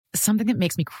something that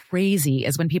makes me crazy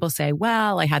is when people say,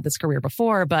 well, I had this career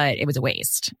before, but it was a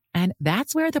waste. And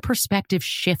that's where the perspective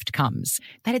shift comes,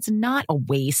 that it's not a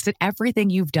waste, that everything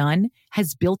you've done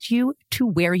has built you to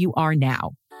where you are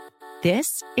now.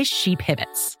 This is She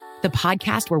Pivots, the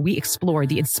podcast where we explore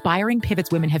the inspiring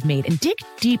pivots women have made and dig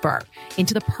deeper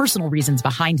into the personal reasons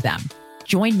behind them.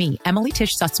 Join me, Emily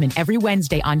Tish Sussman, every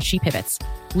Wednesday on She Pivots.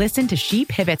 Listen to She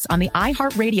Pivots on the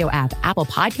iHeartRadio app, Apple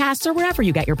Podcasts, or wherever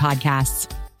you get your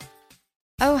podcasts.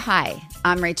 Oh, hi,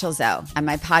 I'm Rachel Zoe, and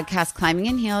my podcast, Climbing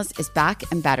in Heels, is back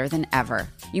and better than ever.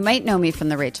 You might know me from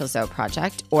the Rachel Zoe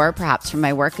Project, or perhaps from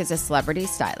my work as a celebrity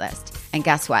stylist. And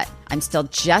guess what? I'm still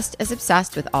just as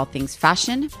obsessed with all things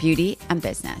fashion, beauty, and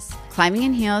business. Climbing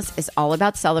in Heels is all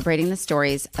about celebrating the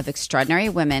stories of extraordinary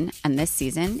women, and this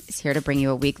season is here to bring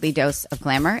you a weekly dose of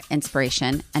glamour,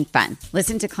 inspiration, and fun.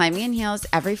 Listen to Climbing in Heels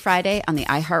every Friday on the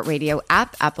iHeartRadio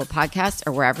app, Apple Podcasts,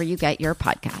 or wherever you get your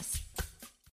podcasts.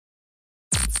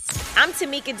 I'm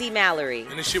Tamika D. Mallory.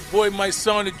 And it's your boy, my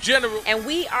son, the General. And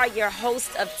we are your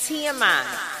hosts of TMI.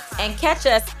 And catch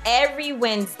us every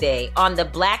Wednesday on the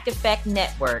Black Effect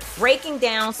Network, breaking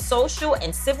down social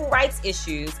and civil rights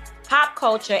issues, pop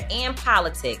culture, and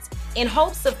politics in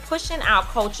hopes of pushing our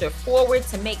culture forward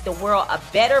to make the world a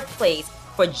better place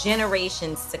for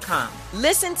generations to come.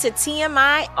 Listen to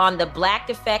TMI on the Black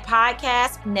Effect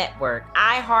Podcast Network,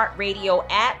 iHeartRadio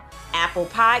app, Apple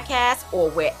Podcasts, or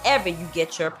wherever you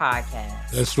get your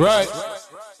podcasts. That's right.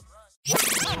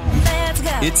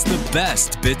 It's the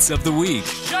best bits of the week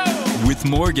with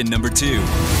Morgan number 2.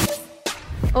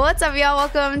 What's up, y'all?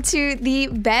 Welcome to the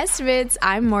Best Bits.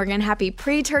 I'm Morgan. Happy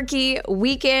pre-turkey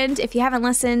weekend. If you haven't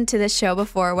listened to this show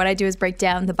before, what I do is break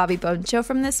down the Bobby Bones show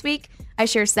from this week. I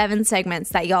share 7 segments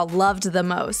that y'all loved the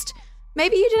most.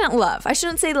 Maybe you didn't love. I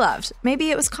shouldn't say loved.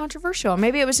 Maybe it was controversial.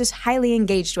 Maybe it was just highly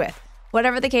engaged with.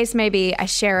 Whatever the case may be, I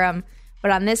share them.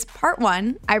 But on this part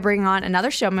 1, I bring on another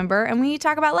show member and we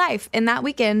talk about life in that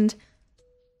weekend.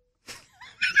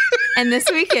 And this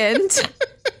weekend...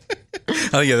 I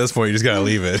think at this point, you just got to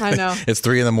leave it. I know. It's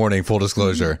 3 a.m, full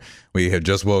disclosure. We have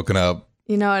just woken up.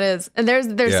 You know it is. And there's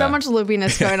so much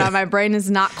loopiness going on. My brain is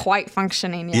not quite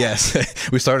functioning yet. Yes.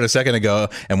 We started a second ago,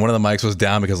 and one of the mics was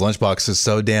down because Lunchbox is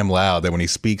so damn loud that when he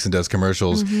speaks and does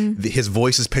commercials, his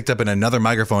voice is picked up in another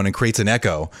microphone and creates an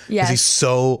echo. Because he's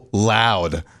so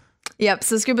loud. Yep.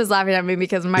 So Scuba's laughing at me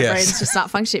because my brain's just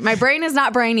not functioning. My brain is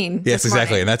not braining. Yes,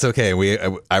 exactly. And that's okay.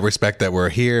 I respect that we're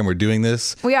here and we're doing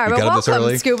this. We are. But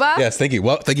welcome, Scuba. Yes, thank you.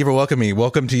 Well, thank you for welcoming me.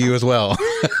 Welcome to you as well.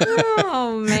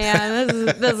 Oh, man.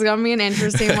 This is going to be an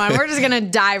interesting one. We're just going to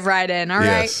dive right in. All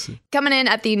right. Yes. Coming in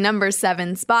at the number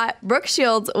 7 spot, Brooke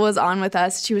Shields was on with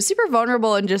us. She was super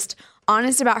vulnerable and just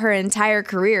honest about her entire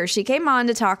career. She came on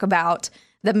to talk about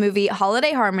the movie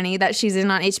Holiday Harmony that she's in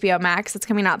on HBO Max. It's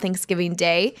coming out Thanksgiving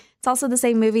Day. It's also the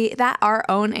same movie that our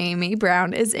own Amy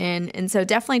Brown is in. And so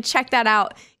definitely check that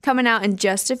out. Coming out in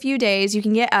just a few days. You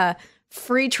can get a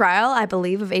free trial, I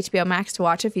believe, of HBO Max to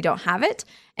watch if you don't have it.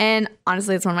 And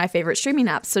honestly, it's one of my favorite streaming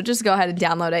apps. So just go ahead and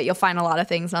download it. You'll find a lot of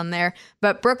things on there.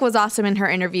 But Brooke was awesome in her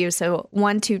interview. So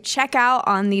one to check out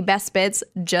on the Best Bits,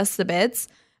 Just the Bits.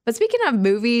 But speaking of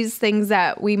movies, things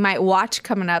that we might watch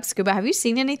coming up, Scuba, have you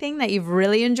seen anything that you've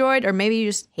really enjoyed or maybe you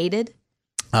just hated?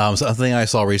 Something I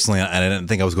saw recently, and I didn't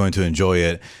think I was going to enjoy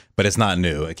it, but it's not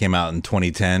new. It came out in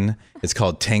 2010. It's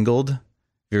called Tangled. Have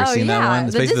you ever seen that one?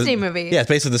 It's the Disney movie. Yeah, it's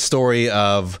basically the story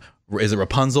of, is it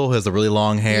Rapunzel who has the really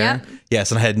long hair? Yep.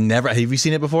 Yes, and have you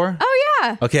seen it before? Oh,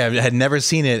 yeah. Okay, I had never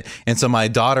seen it, and so my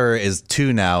daughter is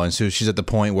 2 now, and so she's at the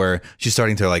point where she's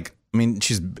starting to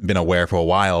she's been aware for a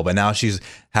while, but now she's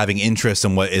having interest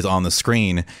in what is on the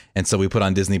screen. And so we put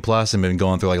on Disney Plus and been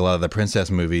going through a lot of the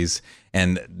princess movies.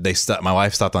 And my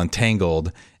wife stopped on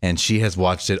Tangled, and she has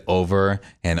watched it over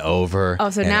and over. Oh,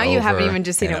 so now you haven't even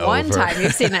just seen it one time.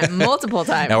 You've seen it multiple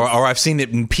times. Or I've seen it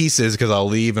in pieces because I'll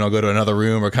leave and I'll go to another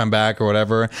room or come back or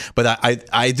whatever. But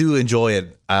I do enjoy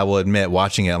it. I will admit,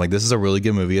 watching it. I'm like, this is a really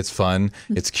good movie. It's fun.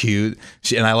 It's cute.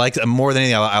 And I like, more than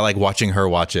anything, I like watching her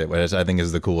watch it, which I think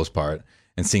is the coolest part.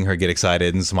 And seeing her get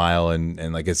excited and smile and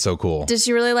it's so cool. Did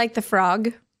she really like the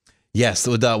frog? Yes,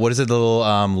 what is it, the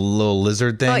little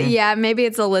lizard thing? Oh, yeah, maybe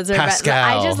it's a lizard. Pascal.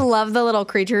 But I just love the little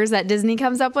creatures that Disney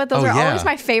comes up with. Those are always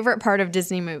my favorite part of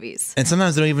Disney movies. And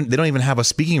sometimes they don't even have a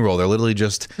speaking role. They're literally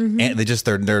just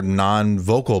they're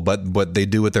non-vocal, but what they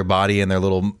do with their body and their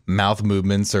little mouth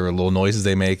movements or little noises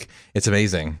they make, it's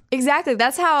amazing. Exactly.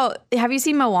 That's how. Have you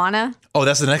seen Moana? Oh,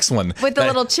 that's the next one with the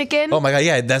little chicken. Oh my god,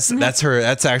 yeah, that's her.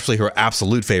 That's actually her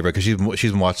absolute favorite because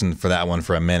she's been watching for that one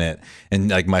for a minute, and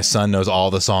like my son knows all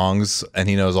the songs. songs and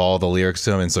he knows all the lyrics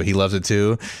to them, and so he loves it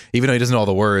too. Even though he doesn't know all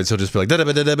the words, he'll just be like,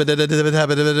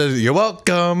 "You're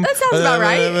welcome." That sounds about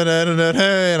right.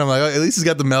 And I'm like, oh, at least he's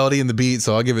got the melody and the beat,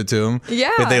 so I'll give it to him.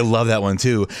 Yeah. But they love that one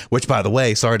too. Which, by the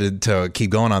way, sorry to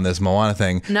keep going on this Moana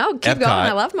thing. No, keep going.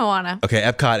 I love Moana. Okay,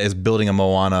 Epcot is building a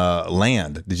Moana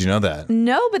land. Did you know that?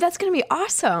 No, but that's going to be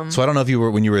awesome. So I don't know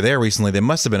if when you were there recently, they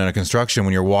must have been under construction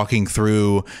when you're walking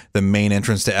through the main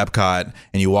entrance to Epcot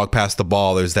and you walk past the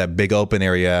ball. There's that big open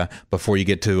area before you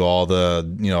get to all the,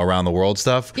 around the world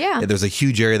stuff. Yeah. There's a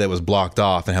huge area that was blocked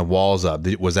off and had walls up.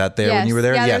 Was that there when you were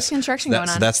there? Yeah, yes. there's construction going on.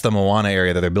 So that's the Moana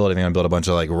area that they're building. They're going to build a bunch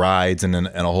of like rides and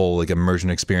a whole like immersion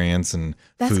experience and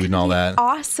food and all that.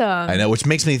 Awesome. I know, which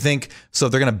makes me think, so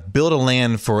if they're going to build a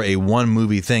land for a one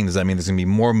movie thing, does that mean there's going to be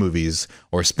more movies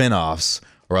or spin-offs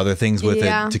or other things with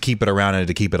it to keep it around and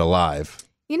to keep it alive?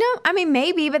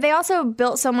 Maybe, but they also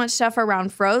built so much stuff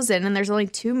around Frozen, and there's only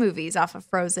 2 movies off of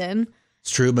Frozen.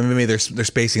 It's true, but maybe they're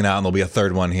spacing it out and there'll be a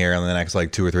third one here in the next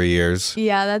like 2 or 3 years.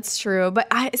 Yeah, that's true. But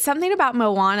something about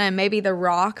Moana and maybe The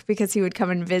Rock, because he would come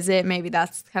and visit, maybe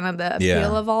that's kind of the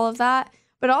appeal of all of that.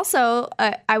 But also,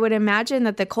 I would imagine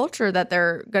that the culture that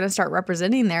they're going to start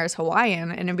representing there is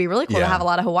Hawaiian, and it'd be really cool to have a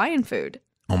lot of Hawaiian food.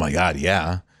 Oh my God,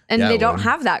 yeah. And they don't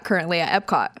have that currently at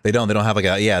Epcot. They don't have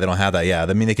they don't have that. Yeah.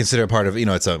 I mean, they consider it part of,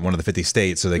 it's one of the 50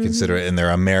 states, so they consider it in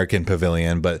their American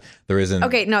pavilion, but there isn't.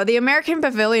 Okay, no, the American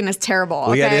pavilion is terrible.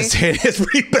 Well, yeah, it's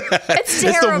pretty bad. It's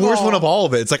terrible. It's the worst one of all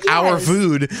of it. It's like our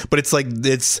food, but it's like,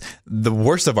 it's the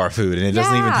worst of our food, and it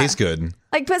doesn't even taste good.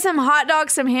 Like put some hot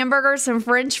dogs, some hamburgers, some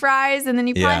French fries, and then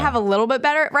you probably have a little bit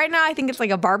better. Right now, I think it's like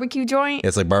a barbecue joint.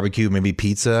 It's like barbecue, maybe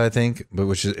pizza, I think. But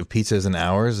if pizza isn't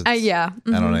ours, yeah.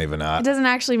 I don't even know. It doesn't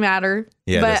actually matter.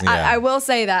 Yeah, but I will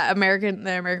say that the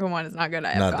American one is not good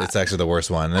at Epcot. It's actually the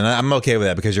worst one, and I'm okay with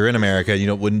that because you're in America. You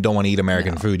don't want to eat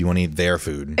American food. You want to eat their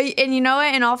food. And you know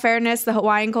what? In all fairness, the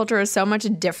Hawaiian culture is so much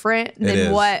different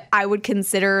than what I would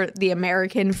consider the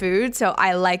American food. So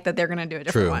I like that they're going to do a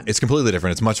different one. It's completely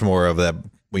different. It's much more of that.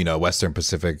 Western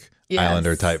Pacific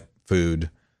Islander type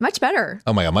food. Much better.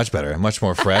 Oh my God, much better. Much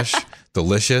more fresh,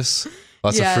 delicious.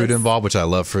 Lots of fruit involved, which I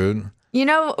love fruit. We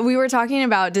were talking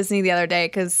about Disney the other day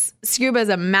because Scuba is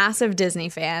a massive Disney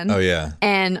fan. Oh, yeah.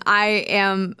 And I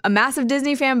am a massive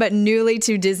Disney fan, but newly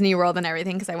to Disney World and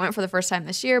everything because I went for the first time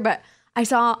this year. But I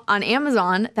saw on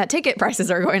Amazon that ticket prices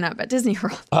are going up at Disney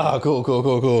World. Oh,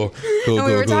 cool. And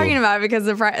we were talking about it because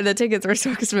the tickets were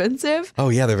so expensive. Oh,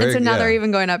 yeah, they're very. And so now they're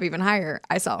even going up even higher.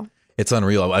 I saw. It's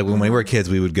unreal. When we were kids,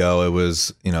 we would go. It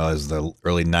was, as the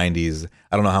early 90s.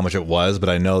 I don't know how much it was, but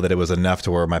I know that it was enough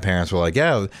to where my parents were like,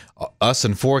 yeah, us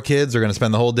and 4 kids are going to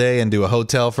spend the whole day and do a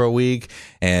hotel for a week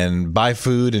and buy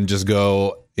food and just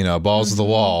go, balls to the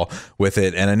wall with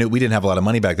it. And I knew we didn't have a lot of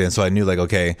money back then. So I knew like,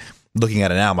 okay, looking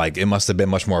at it now, I'm like, it must have been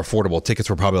much more affordable. Tickets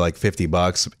were probably like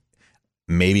 $50,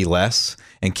 maybe less.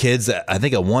 And kids, I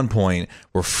think at one point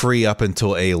were free up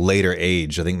until a later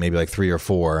age. I think maybe like 3 or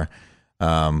 4.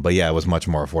 But yeah, it was much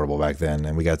more affordable back then,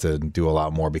 and we got to do a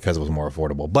lot more because it was more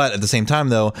affordable. But at the same time,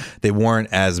 though, they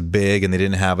weren't as big, and they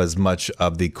didn't have as much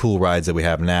of the cool rides that we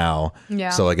have now. Yeah.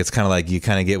 So like, it's kind of like you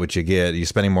kind of get what you get. You're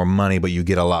spending more money, but you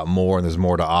get a lot more, and there's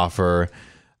more to offer.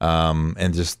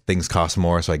 And just things cost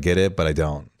more, so I get it, but I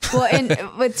don't. Well, and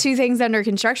with 2 things under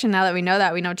construction, now that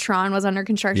we know Tron was under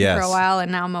construction for a while,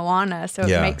 and now Moana, so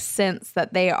it makes sense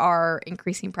that they are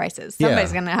increasing prices.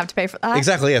 Somebody's going to have to pay for that.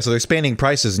 Exactly, yeah. So they're expanding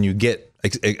prices, and you get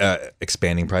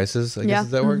expanding prices. I guess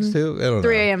that works too. I don't know.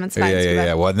 3 a.m. It's fine.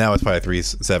 Yeah. Well, now it's probably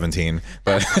 3:17,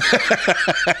 but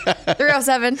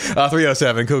 307.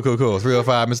 307. Cool.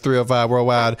 305. It's 305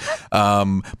 worldwide.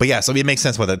 But yeah, so it makes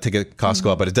sense why the ticket costs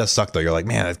go up, but it does suck though. You're like,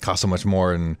 man, it costs so much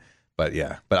more, but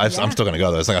I'm still gonna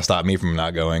go though. It's not gonna stop me from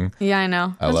not going. Yeah, I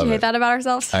know. Don't you hate that about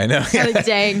ourselves? I know. Like,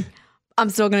 dang.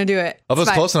 I'm still gonna do it. If it was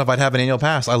close enough, I'd have an annual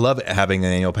pass. I love having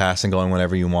an annual pass and going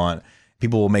whenever you want.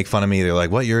 People will make fun of me. They're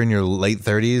like, what, you're in your late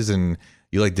 30s and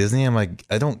you like Disney? I'm like,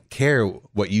 I don't care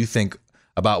what you think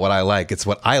about what I like. It's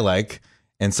what I like.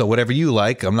 And so whatever you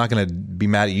like, I'm not going to be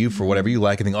mad at you for whatever you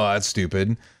like and think, oh, that's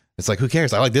stupid. It's like, who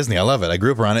cares? I like Disney. I love it. I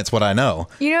grew up around it. It's what I know.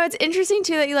 It's interesting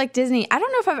too that you like Disney. I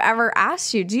don't know if I've ever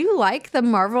asked you, do you like the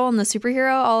Marvel and the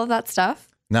superhero, all of that stuff?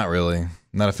 Not really.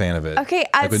 Not a fan of it. Okay.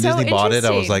 Like when Disney bought it, I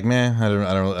was like, man, I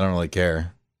don't really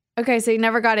care. Okay, so you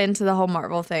never got into the whole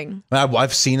Marvel thing.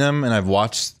 I've seen them and I've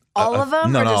watched all of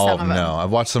them. No, or not just all some of them. No,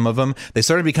 I've watched some of them. They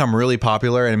started to become really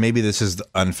popular, and maybe this is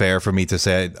unfair for me to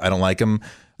say I don't like them.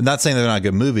 not saying they're not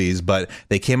good movies, but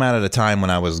they came out at a time when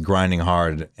I was grinding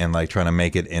hard and like trying to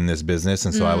make it in this business.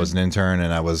 And so I was an intern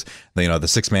and I was, the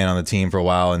sixth man on the team for a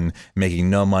while and making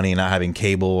no money, not having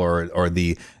cable or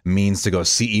the means to go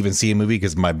see a movie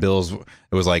because my bills,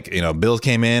 it was like, bills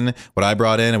came in, what I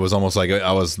brought in, it was almost like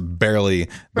I was barely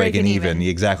breaking even.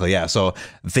 Exactly. Yeah. So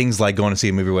things like going to see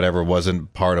a movie or whatever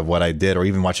wasn't part of what I did, or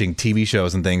even watching TV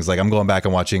shows and things. Like I'm going back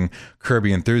and watching Curb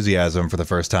Your Enthusiasm for the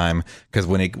first time because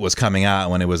when it was coming out,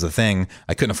 when it was a thing,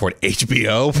 I couldn't afford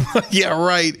HBO. Yeah,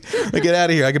 right. Like, get out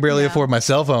of here. I could barely afford my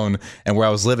cell phone and where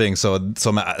I was living. So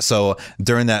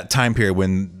during that time period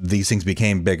when these things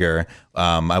became bigger,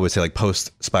 I would say like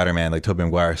post Spider-Man, like Tobey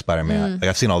Maguire Spider-Man. Like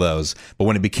I've seen all those, but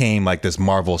when it became like this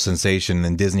Marvel sensation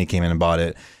and Disney came in and bought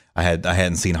it, I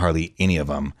hadn't seen hardly any of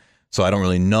them. So I don't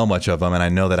really know much of them, and I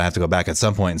know that I have to go back at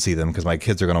some point and see them because my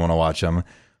kids are going to want to watch them.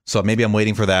 So maybe I'm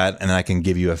waiting for that, and then I can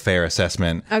give you a fair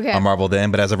assessment on Marvel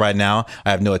then. But as of right now,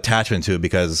 I have no attachment to it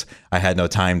because I had no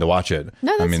time to watch it.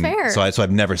 No, that's fair. So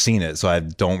I've never seen it, so I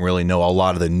don't really know a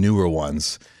lot of the newer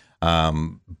ones.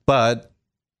 But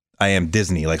I am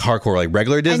Disney, like hardcore, like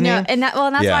regular Disney. I know, and that's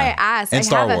why I asked. And I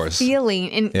Star have Wars. a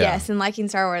feeling, and liking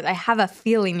Star Wars, I have a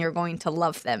feeling you're going to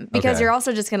love them because you're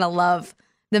also just going to love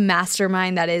the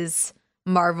mastermind that is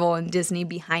Marvel and Disney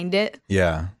behind it.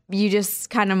 Yeah. You just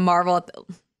kind of marvel at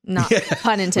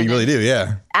pun intended. You really do,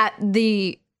 yeah. At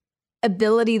the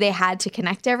ability they had to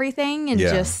connect everything and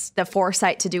just the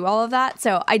foresight to do all of that.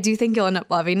 So I do think you'll end up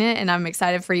loving it, and I'm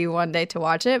excited for you one day to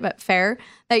watch it. But fair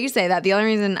that you say that. The only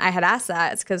reason I had asked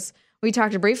that is because we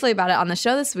talked briefly about it on the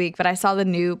show this week, but I saw the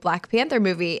new Black Panther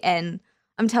movie, and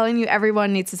I'm telling you,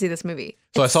 everyone needs to see this movie.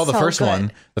 So I saw the first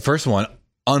one. The first one,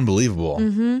 unbelievable.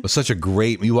 It was such a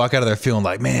great, you walk out of there feeling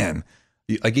like, man,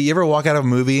 like you ever walk out of a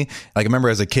movie, like I remember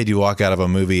as a kid you walk out of a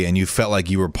movie and you felt like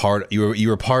you were part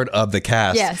of the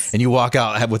cast, and you walk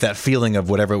out with that feeling of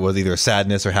whatever it was, either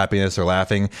sadness or happiness or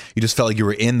laughing. You just felt like you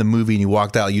were in the movie and you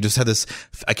walked out, you just had this,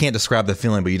 I can't describe the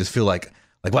feeling, but you just feel like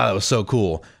wow, that was so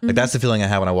cool. Like that's the feeling I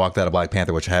had when I walked out of Black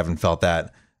Panther, which I haven't felt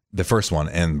that the first one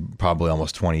in probably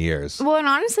almost 20 years. Well, and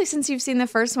honestly, since you've seen the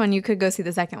first one, you could go see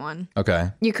the second one.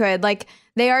 Okay. You could. Like,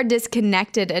 they are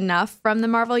disconnected enough from the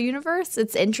Marvel universe.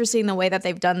 It's interesting the way that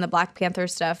they've done the Black Panther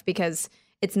stuff because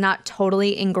it's not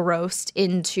totally engrossed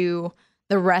into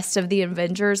the rest of the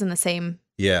Avengers in the same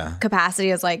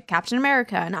capacity as like Captain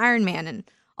America and Iron Man and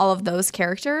all of those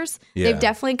characters. They've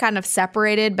definitely kind of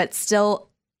separated, but still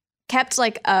kept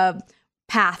like a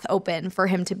path open for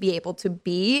him to be able to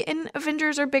be in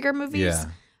Avengers or bigger movies.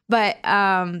 But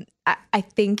I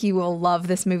think you will love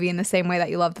this movie in the same way that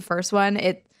you love the first one.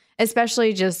 It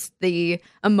especially just the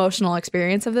emotional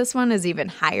experience of this one is even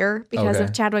higher because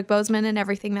of Chadwick Boseman and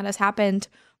everything that has happened.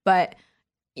 But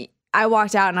I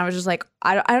walked out and I was just like,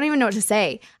 I don't even know what to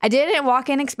say. I didn't walk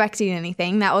in expecting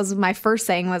anything. That was my first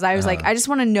thing was I was like, I just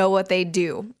want to know what they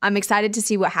do. I'm excited to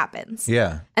see what happens.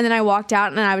 Yeah. And then I walked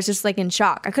out and I was just like in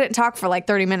shock. I couldn't talk for like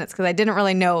 30 minutes because I didn't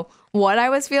really know what I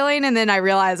was feeling. And then I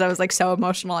realized I was like so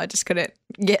emotional. I just couldn't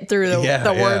get through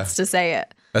the words to say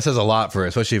it. That says a lot for,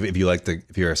 especially if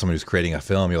you're someone who's creating a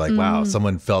film, you're like, wow,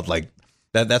 someone felt like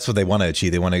that's what they want to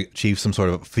achieve. They want to achieve some sort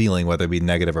of feeling, whether it be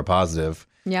negative or positive.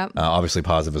 Yep. Obviously,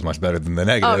 positive is much better than the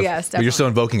negative. Oh, yes, definitely. But you're still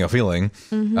invoking a feeling.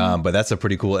 But that's a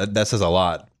pretty cool, that says a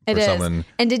lot for someone.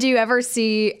 And did you ever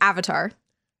see Avatar?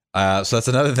 So that's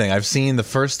another thing. I've seen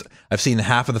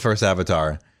half of the first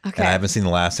Avatar. Okay. And I haven't seen the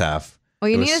last half. Well,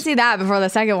 you need to see that before the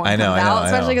second one comes out,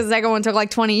 especially because the second one took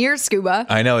like 20 years, Scuba.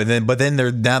 I know. But then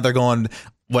they're going,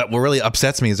 what really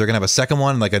upsets me is they're going to have a second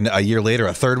one, like a year later,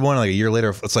 a third one, like a year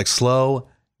later. It's like slow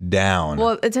down.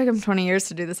 Well, it took them 20 years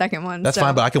to do the second one. That's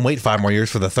fine, but I can wait 5 more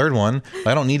years for the third one.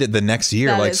 I don't need it the next year.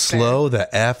 Like, slow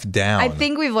the F down. I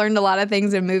think we've learned a lot of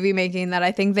things in movie making that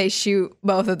I think they shoot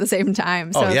both at the same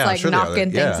time. So it's like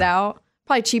knocking things out.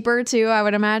 Probably cheaper too, I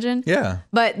would imagine. Yeah.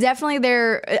 But definitely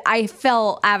I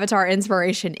felt Avatar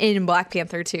inspiration in Black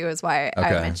Panther 2 is why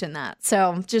I mentioned that.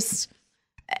 So just...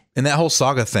 And that whole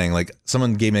saga thing, like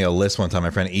someone gave me a list one time, my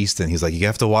friend Easton, he's like, you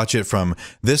have to watch it from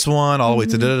this one all the way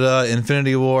to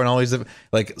Infinity War and all these,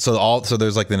 like, so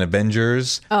there's like the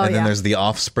Avengers and then there's the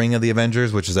offspring of the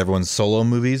Avengers, which is everyone's solo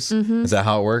movies. Is that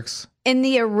how it works? In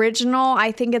the original,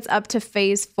 I think it's up to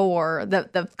phase 4,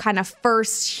 the kind of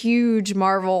first huge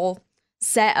Marvel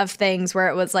set of things where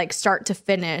it was like start to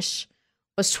finish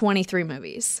was 23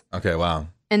 movies. Okay, wow.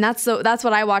 And that's what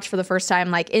I watched for the first time,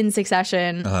 like in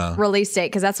succession, release date,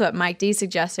 because that's what Mike D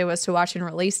suggested was to watch in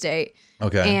release date.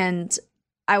 Okay. And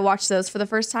I watched those for the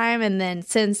first time, and then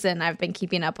since then I've been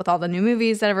keeping up with all the new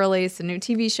movies that have released, the new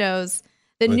TV shows.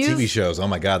 The new TV shows, oh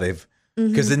my God,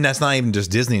 Because then that's not even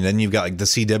just Disney. Then you've got like the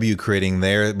CW creating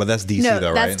there, but that's DC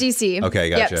though, right? That's DC. Okay,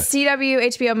 gotcha. Yep, CW,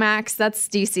 HBO Max, that's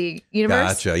DC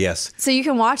universe. Gotcha. Yes. So you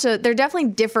can watch it. They're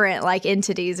definitely different like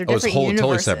entities or different universes.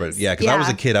 Totally separate. Yeah, because I was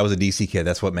a kid. I was a DC kid.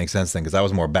 That's what makes sense then. Because I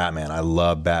was more Batman. I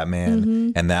love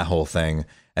Batman and that whole thing.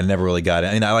 And never really got it.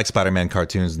 I mean, I like Spider-Man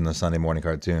cartoons and the Sunday morning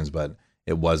cartoons, but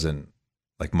it wasn't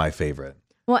like my favorite.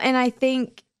 Well, and I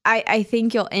think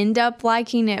you'll end up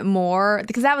liking it more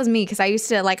because that was me. Because I used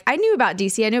to I knew about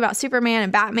DC. I knew about Superman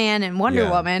and Batman and Wonder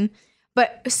Woman.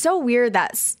 But it's so weird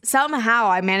that somehow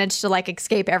I managed to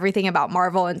escape everything about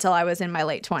Marvel until I was in my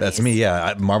late 20s. That's me,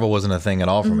 yeah. Marvel wasn't a thing at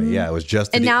all for me. Yeah, it was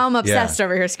just... And now I'm obsessed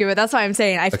over here, Scuba. That's why I'm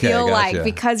saying I feel like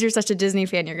because you're such a Disney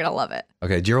fan, you're going to love it.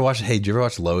 Okay, did you ever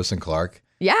watch Lois and Clark?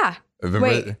 Yeah.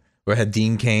 Remember where it had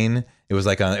Dean Cain? It was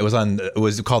it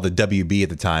was called the WB at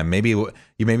the time. Maybe you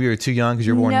were too young because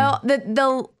you were born... No,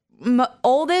 the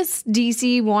oldest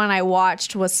DC one I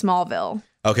watched was Smallville.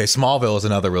 Okay, Smallville is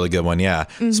another really good one. Yeah,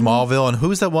 Smallville, and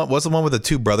who's that one? What's the one with the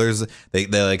two brothers?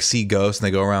 They see ghosts and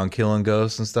they go around killing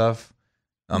ghosts and stuff.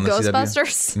 On the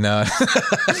Ghostbusters? CW? No,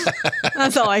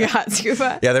 that's all I got.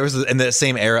 Scuba. Yeah, there was in the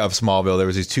same era of Smallville. There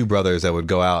was these two brothers that would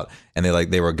go out and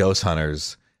they were ghost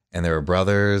hunters and they were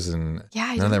brothers. And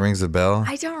none of that rings a bell.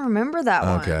 I don't remember that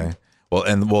one. Okay,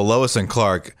 well, Lois and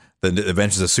Clark, the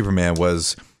Adventures of Superman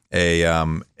was.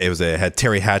 It had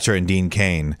Terry Hatcher and Dean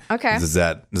Cain. Okay. Does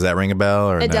that ring a bell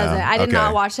or it no? doesn't. I did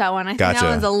not watch that one. I think that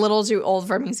one's a little too old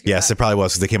for me. Yes, it probably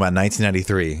was because they came out in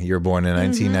 1993. You were born in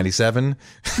 1997.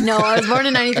 No, I was born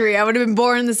in 93. I would have been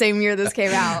born the same year this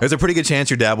came out. There's a pretty good chance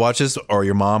your dad watches or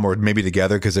your mom or maybe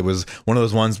together because it was one of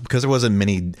those ones because there wasn't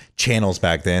many channels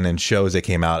back then and shows that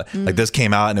came out. Like this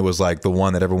came out and it was like the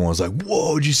one that everyone was like,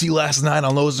 "Whoa, did you see last night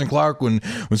on Lois and Clark when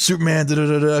Superman da da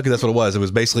da da?" Because that's what it was. It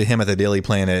was basically him at the Daily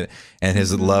Planet and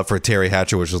his love for Terry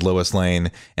Hatcher, which was Lois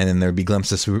Lane, and then there'd be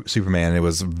glimpses of Superman. It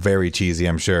was very cheesy,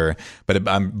 I'm sure. But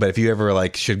if you ever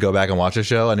should go back and watch a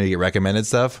show, I know you get recommended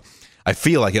stuff. I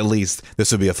feel like at least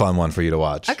this would be a fun one for you to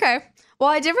watch. Okay. Well,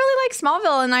 I did really like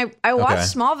Smallville, and I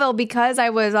watched Smallville because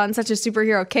I was on such a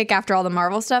superhero kick after all the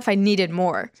Marvel stuff. I needed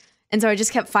more. And so I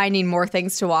just kept finding more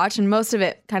things to watch, and most of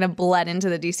it kind of bled into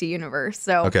the DC universe.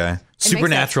 So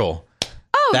Supernatural.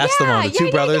 Oh, that's the one. The two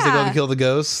brothers that go to kill the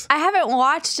ghosts. I haven't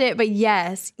watched it, but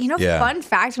yes. Fun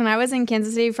fact, when I was in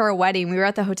Kansas City for a wedding, we were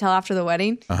at the hotel after the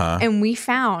wedding, and we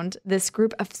found this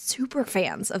group of super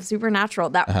fans of Supernatural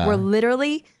that were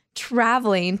literally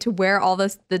traveling to where all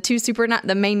the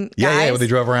main guys. Yeah, where they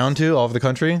drove around to all over the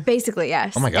country? Basically,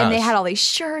 yes. Oh my gosh. And they had all these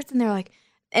shirts, and they're like...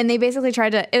 And they basically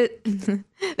tried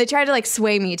to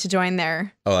sway me to join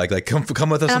their. Oh, come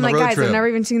with us on the road guys, trip. I've never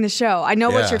even seen the show. I know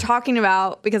what you're talking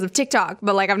about because of TikTok,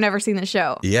 but I've never seen the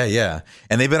show. Yeah.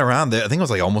 And they've been around. I think it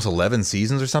was almost 11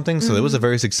 seasons or something. So it was a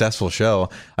very successful show.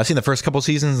 I've seen the first couple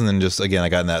seasons, and then I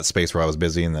got in that space where I was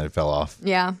busy, and then it fell off.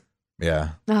 Yeah.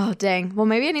 Yeah. Oh dang. Well,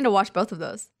 maybe I need to watch both of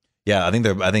those. Yeah, I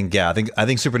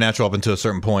think Supernatural up until a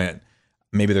certain point.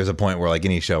 Maybe there's a point where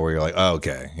any show where you're like, oh,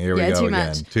 okay, here we go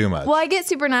again. Too much. Well, I get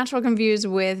Supernatural confused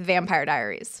with Vampire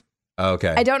Diaries.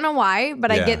 Okay. I don't know why,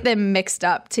 but I get them mixed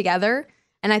up together.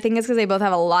 And I think it's because they both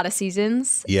have a lot of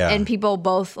seasons. Yeah. And people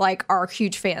both are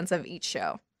huge fans of each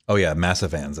show. Oh, yeah.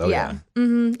 Massive fans. Oh, yeah.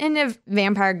 Mm-hmm. And if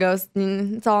Vampire Ghost,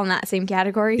 it's all in that same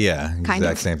category. Yeah.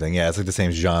 Exact same thing. Yeah. It's the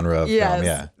same genre of film.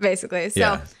 Yeah. Basically.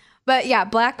 So, but yeah,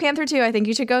 Black Panther 2, I think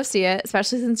you should go see it,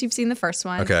 especially since you've seen the first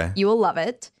one. Okay. You will love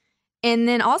it. And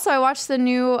then also I watched the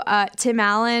new Tim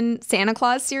Allen Santa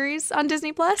Claus series on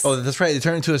Disney+. Oh, that's right. It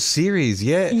turned into a series.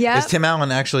 Yeah. Yep. Is Tim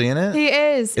Allen actually in it? He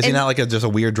is. Is he not just a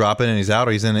weird drop in and he's out,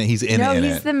 or he's in it? He's in it. No,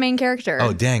 he's the main character.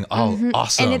 Oh, dang. Oh,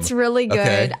 awesome. And it's really good.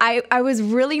 Okay. I was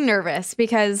really nervous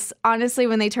because honestly,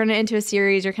 when they turn it into a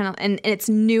series, you're kind of, and it's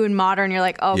new and modern, you're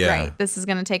like, oh, great, this is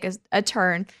going to take a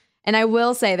turn. And I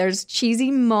will say there's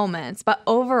cheesy moments, but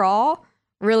overall,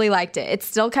 really liked it. It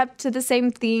still kept to the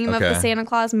same theme of the Santa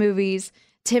Claus movies.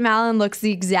 Tim Allen looks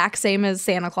the exact same as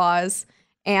Santa Claus.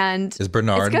 And is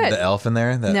Bernard the elf in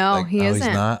there? No, he isn't.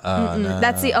 He's not? No.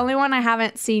 That's the only one I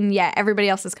haven't seen yet. Everybody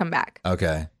else has come back.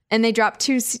 Okay. And they dropped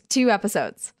two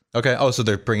episodes. Okay. Oh, so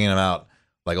they're bringing them out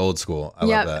old school. I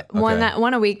love that. Okay.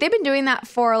 One a week. They've been doing that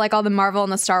for all the Marvel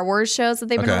and the Star Wars shows that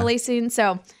they've been releasing.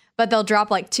 So... But they'll drop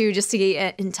 2 just to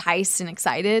get enticed and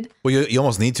excited. Well, you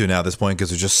almost need to now at this point because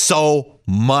there's just so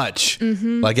much.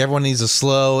 Everyone needs to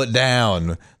slow it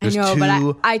down. There's I know, too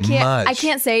but I can't. much. I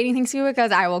can't say anything to you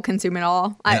because I will consume it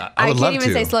all. I can't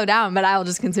even say slow down, but I will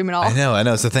just consume it all. I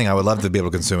know. It's the thing. I would love to be able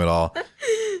to consume it all.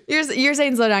 You're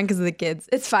saying slow down because of the kids.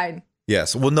 It's fine.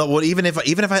 Yes. Well, no. Well, even if I,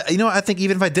 I think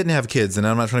even if I didn't have kids, and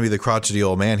I'm not trying to be the crotchety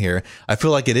old man here, I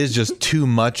feel like it is just too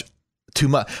much. Too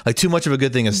much of a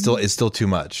good thing is still too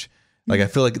much. Like, I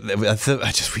feel like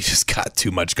we just got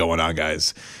too much going on,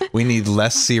 guys. We need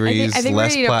less series, I think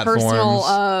less we need platforms. a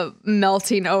personal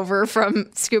melting over from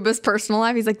Scuba's personal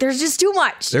life. He's like, there's just too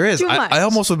much. There is. Too much. I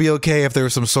almost would be okay if there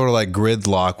was some sort of like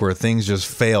gridlock where things just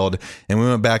failed and we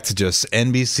went back to just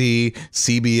NBC,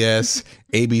 CBS,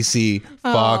 ABC,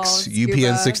 Fox, Scuba.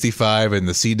 UPN 65, and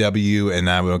the CW, and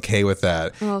I'm okay with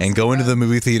that. And going to the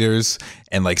movie theaters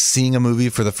and like seeing a movie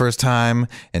for the first time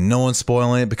and no one's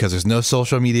spoiling it because there's no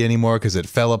social media anymore because it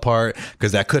fell apart,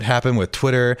 because that could happen with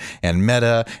Twitter and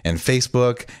Meta and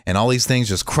Facebook and all these things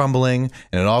just crumbling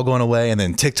and it all going away. And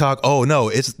then TikTok, oh no,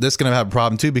 this going to have a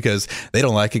problem too because they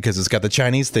don't like it because it's got the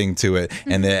Chinese thing to it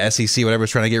and the SEC, whatever,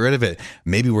 is trying to get rid of it.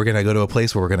 Maybe we're going to go to a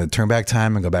place where we're going to turn back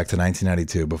time and go back to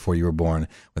 1992 before you were born,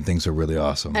 when things were really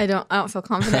awesome. I don't feel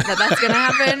confident that that's going to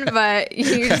happen, but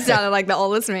you just sounded like the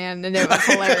oldest man and it was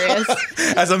hilarious.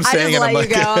 As I'm saying it, I'm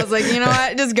like, go. I was like, you know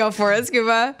what? Just go for it,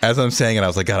 Scuba. As I'm saying it, I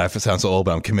was like, God, I sound so old,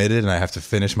 but I'm committed and I have to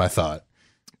finish my thought.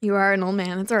 You are an old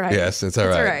man. It's all right. Yes, it's all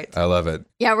right. I love it.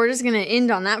 Yeah, we're just going to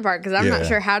end on that part because I'm not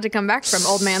sure how to come back from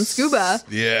old man Scuba.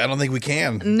 Yeah, I don't think we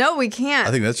can. No, we can't.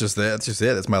 I think that's just it. That's just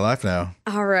it. That's my life now.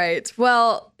 All right.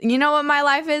 Well, you know what my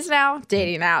life is now?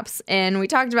 Dating apps. And we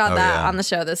talked about that on the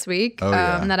show this week.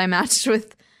 That I matched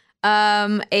with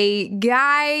a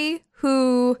guy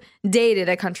who dated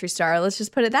a country star. Let's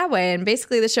just put it that way. And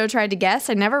basically the show tried to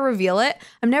guess. I never reveal it.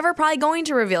 I'm never probably going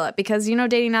to reveal it because,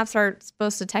 dating apps are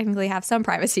supposed to technically have some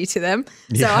privacy to them.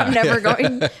 So I'm never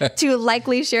going to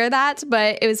likely share that.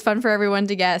 But it was fun for everyone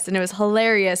to guess. And it was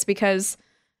hilarious because...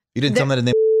 You didn't tell me the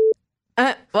name.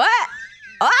 What?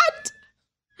 What?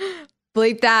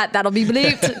 Bleep that. That'll be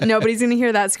bleeped. Nobody's going to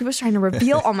hear that. Scuba's trying to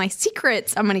reveal all my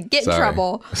secrets. I'm going to get in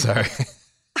trouble. Sorry.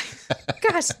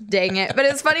 Gosh dang it. But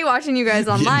it's funny watching you guys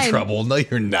online. Get in trouble. No,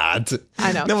 you're not.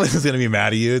 I know. No one's going to be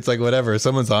mad at you. It's like, whatever. If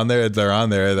someone's on there, they're on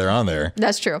there. They're on there.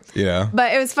 That's true. Yeah.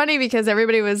 But it was funny because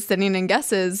everybody was sending in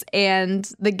guesses and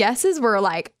the guesses were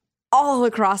like all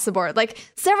across the board. Like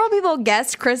several people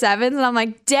guessed Chris Evans and I'm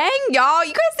like, dang, y'all,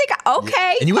 you guys think,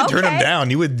 okay. And you would turn him down.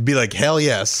 You would be like, hell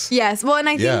yes. Yes. Well, and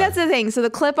I think that's the thing. So the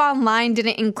clip online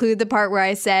didn't include the part where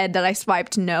I said that I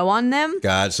swiped no on them.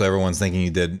 God, so everyone's thinking you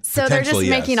did. So they're just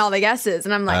making all the guesses.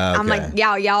 And I'm like,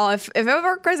 yeah, y'all, if it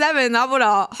were Chris Evans, I would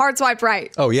have hard swiped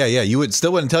right. Oh, yeah. You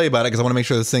wouldn't tell you about it because I want to make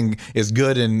sure this thing is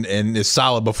good and is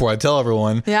solid before I tell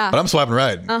everyone. Yeah. But I'm swiping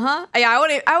right. Uh-huh. Yeah, I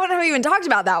wouldn't have even talked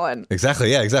about that one.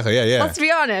 Exactly. Yeah. Let's be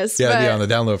honest. Yeah, it'd be on the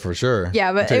download for sure.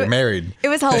 Yeah, but until you're married. It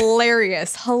was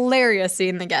hilarious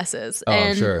seeing the guesses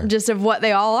and just of what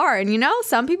they all are. And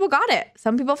some people got it.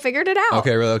 Some people figured it out.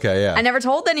 Okay, really? Okay, yeah. I never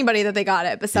told anybody that they got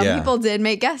it, but some people did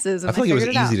make guesses. And I feel like it was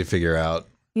easy to figure out.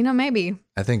 Maybe.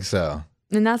 I think so.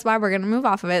 And that's why we're going to move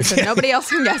off of it so nobody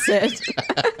else can guess it.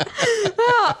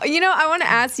 Well, I want to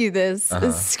ask you this,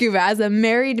 Scuba, as a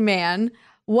married man,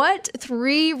 what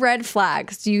 3 red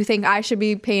flags do you think I should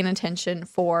be paying attention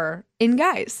for in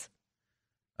guys?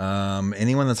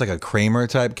 Anyone that's like a Kramer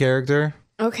type character.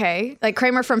 Okay. Like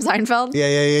Kramer from Seinfeld?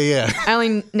 Yeah. I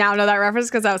only now know that reference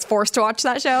because I was forced to watch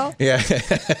that show. Yeah.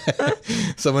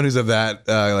 Someone who's of that,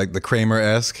 like the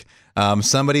Kramer-esque.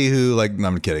 Somebody who no,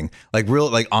 I'm kidding. Like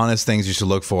real, honest things you should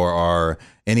look for are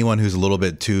anyone who's a little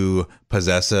bit too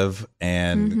possessive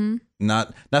and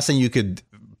not saying you could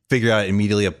figure out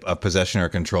immediately a possession or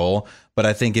control. But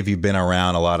I think if you've been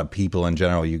around a lot of people in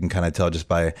general, you can kind of tell just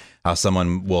by how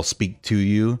someone will speak to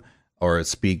you or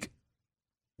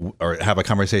have a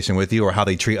conversation with you or how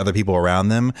they treat other people around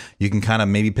them. You can kind of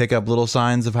maybe pick up little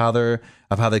signs of how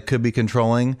they could be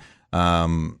controlling.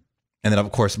 And then of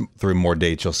course, through more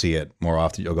dates, you'll see it more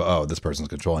often. You'll go, oh, this person's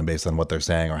controlling based on what they're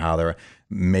saying or how they're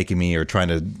making me or trying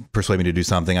to persuade me to do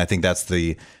something. I think that's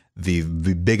the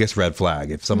biggest red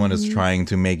flag. If someone is trying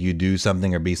to make you do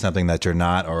something or be something that you're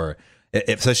not, or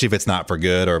especially if it's not for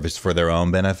good or if it's for their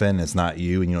own benefit and it's not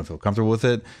you and you don't feel comfortable with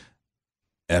it,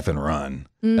 effing run.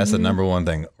 That's the number one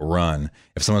thing. Run.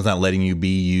 If someone's not letting you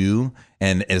be you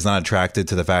and is not attracted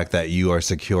to the fact that you are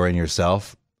secure in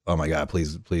yourself, oh my God,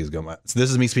 please go. So this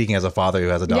is me speaking as a father who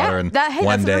has a daughter, and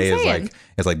one day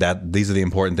is like that. These are the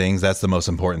important things. That's the most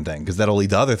important thing because that'll lead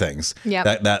to other things. Yeah.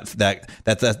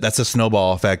 That's a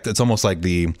snowball effect. It's almost like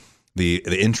the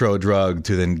intro drug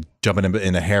to then jumping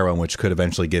into heroin, which could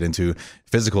eventually get into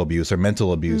physical abuse or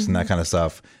mental abuse and that kind of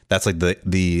stuff. That's like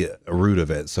the root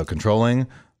of it. So controlling,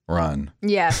 run.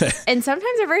 Yeah. And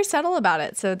sometimes they're very subtle about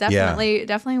it. So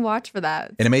definitely watch for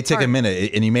that. And it may take a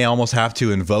minute and you may almost have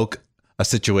to invoke a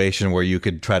situation where you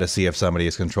could try to see if somebody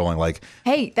is controlling. Like,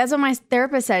 hey, that's what my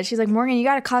therapist said. She's like, Morgan, you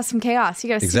got to cause some chaos. You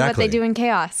got to see what they do in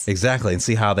chaos. Exactly, and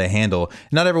see how they handle.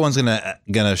 Not everyone's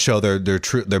gonna show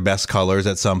their best colors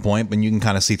at some point, but you can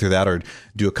kind of see through that, or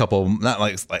do a couple. Not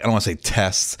like I don't want to say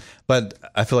tests, but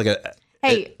I feel like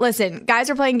hey, listen,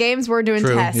 guys are playing games. We're doing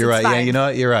tests. You're right. It's fine. Yeah, you know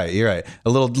what? You're right. A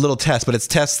little test, but it's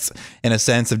tests in a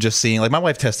sense of just seeing. Like my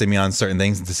wife tested me on certain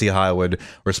things to see how I would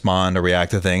respond or react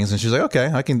to things, and she's like,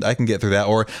 "Okay, I can get through that."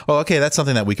 Or, "Oh, okay, that's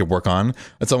something that we could work on."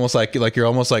 It's almost like you're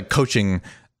almost like coaching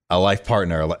a life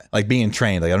partner, like being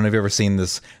trained. Like I don't know if you've ever seen the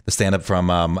stand up from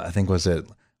I think was it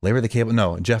Larry the Cable?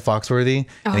 No, Jeff Foxworthy.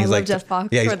 Oh, and he's I love like, Jeff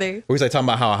Foxworthy. Yeah, he's like talking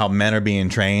about how men are being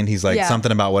trained. He's like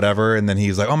something about whatever, and then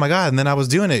he's like, "Oh my god!" And then I was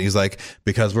doing it. He's like,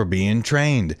 "Because we're being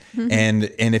trained."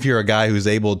 And if you're a guy who's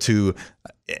able to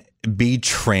be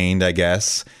trained, I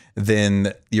guess,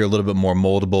 then you're a little bit more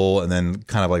moldable, and then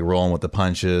kind of like rolling with the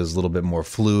punches, a little bit more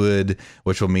fluid,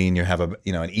 which will mean you have an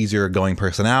easier going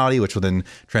personality, which will then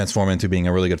transform into being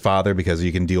a really good father because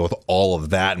you can deal with all of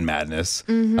that madness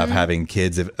of having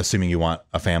kids, assuming you want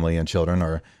a family and children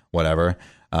or whatever.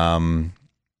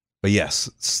 But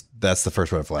yes, that's the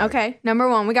first red flag. Okay, number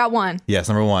one, we got one. Yes,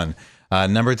 number one.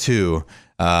 Number two,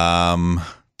 I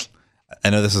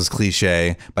know this is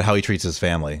cliche, but how he treats his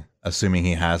family, assuming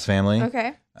he has family.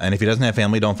 Okay. And if he doesn't have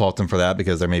family, don't fault him for that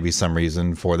because there may be some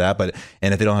reason for that.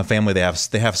 And if they don't have family, they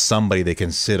have somebody they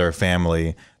consider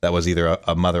family that was either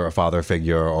a mother or father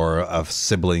figure or a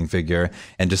sibling figure,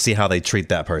 and just see how they treat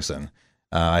that person.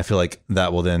 I feel like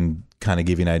that will then kind of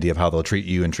give you an idea of how they'll treat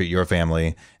you and treat your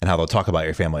family and how they'll talk about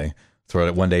your family.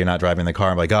 So one day you're not driving the car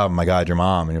and like, "Oh my God, your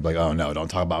mom," and you're like, "Oh no, don't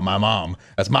talk about my mom.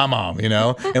 That's my mom,"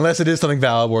 Unless it is something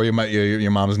valid where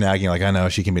your mom's nagging. Like I know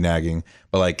she can be nagging,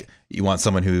 but like you want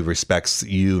someone who respects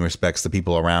you and respects the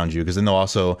people around you, because then they'll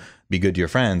also be good to your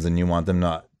friends, and you want them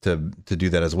not to do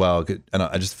that as well. And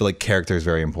I just feel like character is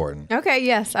very important. Okay,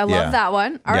 yes, I love that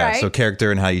one. All right. So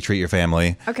character and how you treat your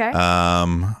family. Okay.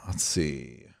 Let's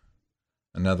see.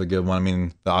 Another good one. I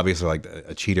mean, obviously like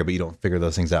a cheater, but you don't figure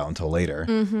those things out until later.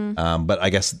 But I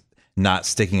guess not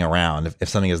sticking around if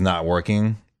something is not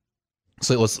working.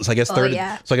 So I guess third.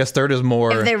 So I guess third is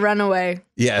more if they run away.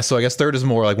 Yeah. So I guess third is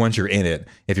more like once you're in it.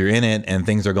 If you're in it and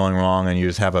things are going wrong, and you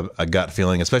just have a gut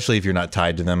feeling, especially if you're not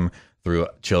tied to them through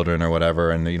children or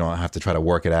whatever, and you don't have to try to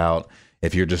work it out.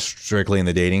 If you're just strictly in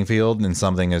the dating field and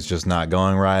something is just not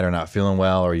going right or not feeling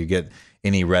well, or you get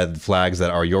any red flags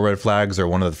that are your red flags or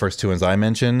one of the first two ones I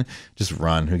mentioned, just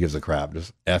run. Who gives a crap?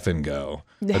 Just F and go.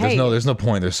 But there's no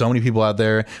point. There's so many people out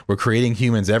there. We're creating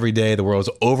humans every day. The world's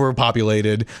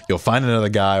overpopulated. You'll find another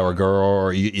guy or girl,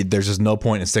 or there's just no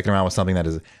point in sticking around with something that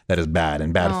is bad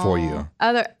and bad for you.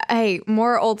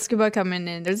 More old Scuba coming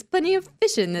in. There's plenty of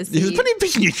fish in this. There's plenty of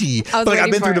fish in your sea. But like,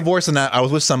 I've been through divorce, and I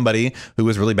was with somebody who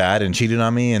was really bad and cheated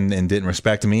on me and didn't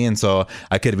respect me, and so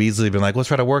I could have easily been like, let's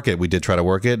try to work it. We did try to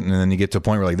work it, and then you get to a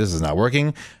point where like, this is not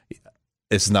working.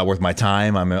 This is not worth my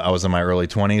time. I was in my early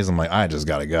 20s. I'm like, I just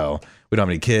gotta go. We don't have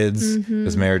any kids.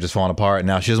 This marriage is falling apart. And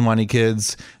now she doesn't want any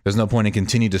kids. There's no point in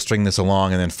continue to string this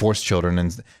along and then force children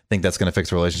and think that's going to fix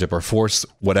the relationship, or force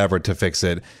whatever to fix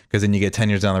it. Because then you get 10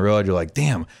 years down the road, you're like,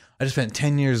 damn, I just spent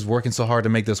 10 years working so hard to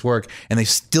make this work, and they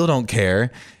still don't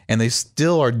care. And they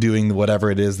still are doing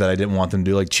whatever it is that I didn't want them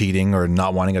to do, like cheating or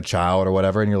not wanting a child or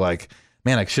whatever. And you're like,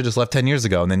 man, I should have just left 10 years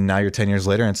ago. And then now you're 10 years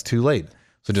later and it's too late.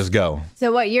 So just go.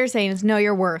 So what you're saying is know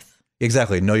your worth.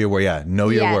 Exactly. Know your worth. Yeah. Know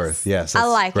your worth. Yes. I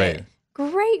like great. it.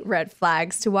 Great red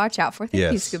flags to watch out for.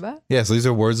 Thank you, Scuba. Yes. These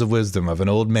are words of wisdom of an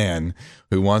old man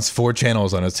who wants 4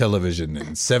 channels on his television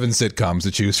and 7 sitcoms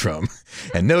to choose from,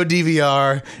 and no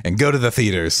DVR, and go to the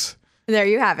theaters. There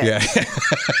you have it. Yeah.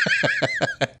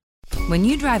 When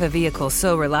you drive a vehicle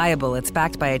so reliable it's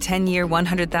backed by a 10-year,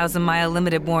 100,000-mile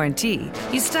limited warranty,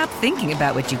 you stop thinking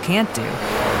about what you can't do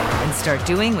and start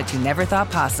doing what you never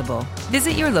thought possible.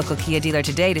 Visit your local Kia dealer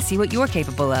today to see what you're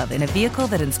capable of in a vehicle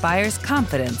that inspires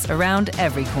confidence around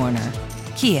every corner.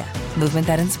 Kia, movement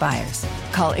that inspires.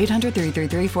 Call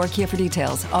 800-333-4KIA for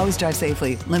details. Always drive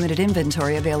safely. Limited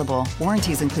inventory available.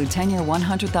 Warranties include 10-year,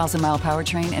 100,000-mile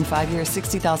powertrain and 5-year,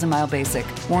 60,000-mile basic.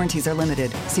 Warranties are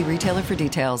limited. See retailer for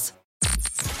details.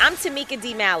 I'm Tamika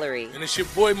D. Mallory. And it's your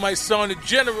boy, my son, the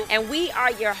General. And we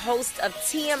are your host of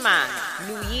TMI.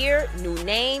 New year, new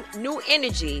name, new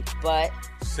energy, but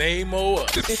same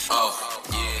old.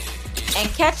 And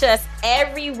catch us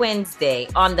every Wednesday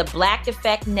on the Black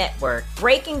Effect Network,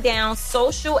 breaking down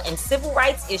social and civil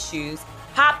rights issues,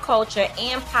 pop culture,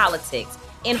 and politics,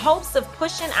 in hopes of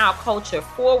pushing our culture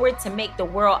forward to make the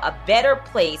world a better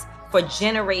place for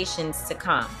generations to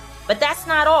come. But that's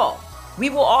not all. We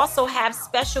will also have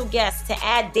special guests to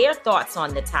add their thoughts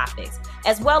on the topics,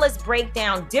 as well as break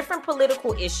down different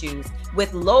political issues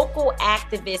with local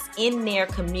activists in their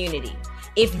community.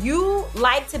 If you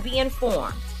like to be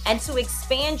informed and to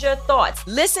expand your thoughts,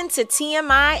 listen to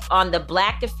TMI on the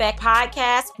Black Effect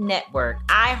Podcast Network,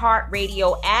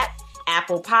 iHeartRadio app,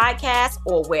 Apple Podcasts,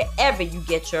 or wherever you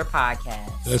get your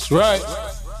podcasts. That's right.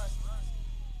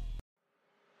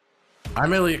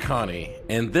 I'm Elliot Connie,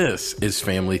 and this is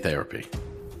Family Therapy.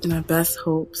 My best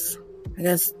hopes, I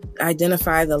guess,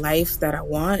 identify the life that I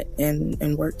want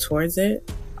and work towards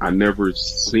it. I never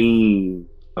seen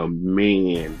a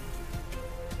man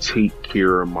take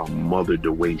care of my mother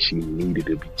the way she needed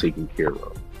to be taken care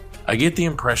of. I get the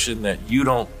impression that you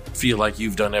don't feel like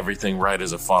you've done everything right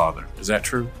as a father. Is that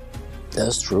true?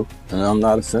 That's true, and I'm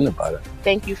not offended by that.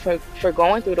 Thank you for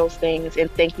going through those things, and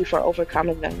thank you for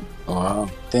overcoming them.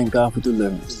 Thank God for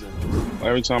deliverance.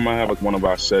 Every time I have one of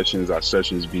our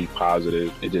sessions be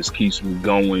positive. It just keeps me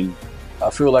going. I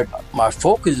feel like my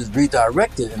focus is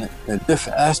redirected in a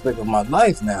different aspect of my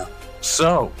life now.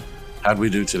 So, how'd we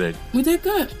do today? We did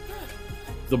good.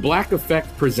 The Black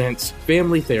Effect presents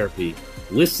Family Therapy.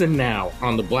 Listen now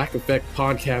on the Black Effect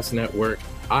Podcast Network,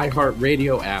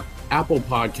 iHeartRadio app, Apple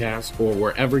Podcasts, or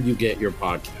wherever you get your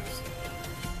podcasts.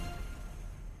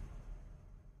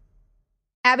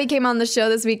 Abby came on the show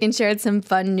this week and shared some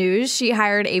fun news. She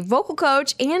hired a vocal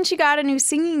coach and she got a new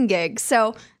singing gig.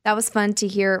 So that was fun to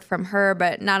hear from her.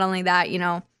 But not only that,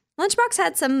 Lunchbox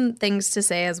had some things to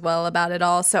say as well about it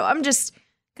all. So I'm just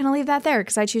going to leave that there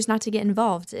because I choose not to get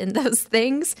involved in those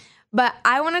things. But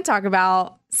I want to talk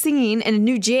about singing in a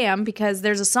new jam because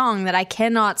there's a song that I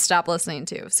cannot stop listening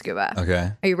to, Scuba.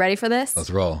 Okay. Are you ready for this? Let's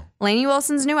roll. Lainey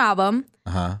Wilson's new album.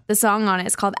 The song on it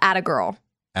is called Atta Girl.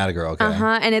 Atta Girl, okay.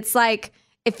 And it's like,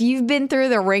 if you've been through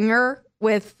the ringer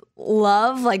with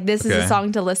love, like this is a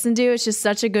song to listen to. It's just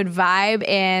such a good vibe.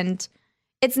 And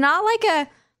it's not like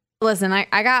listen,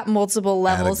 I got multiple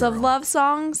levels of love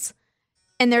songs.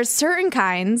 And there's certain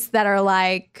kinds that are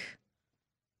like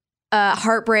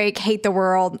heartbreak, hate the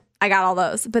world. I got all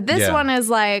those. But this one is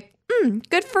like,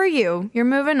 good for you. You're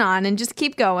moving on and just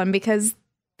keep going because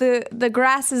the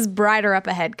grass is brighter up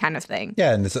ahead kind of thing.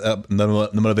 Yeah, and it's the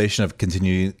motivation of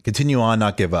continue on,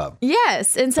 not give up.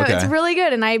 Yes, and so it's really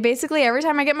good. And I basically, every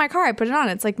time I get in my car, I put it on.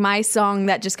 It's like my song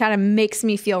that just kind of makes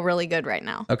me feel really good right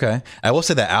now. Okay. I will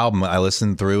say that album, I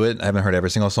listened through it. I haven't heard every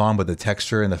single song, but the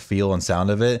texture and the feel and sound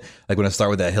of it, like when I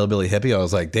start with that Hillbilly Hippie, I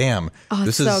was like, damn,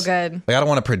 this is so good. Like, I don't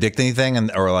want to predict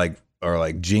anything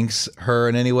or jinx her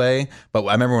in any way. But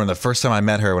I remember when the first time I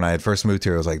met her, when I had first moved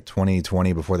here, it was like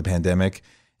 2020 before the pandemic.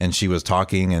 And she was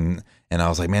talking, and I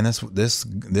was like, man,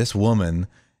 this woman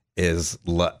is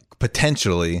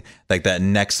potentially like that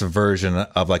next version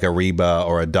of like a Reba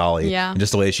or a Dolly. Yeah. And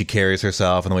just the way she carries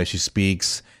herself and the way she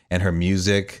speaks and her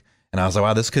music. And I was like,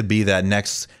 wow, this could be that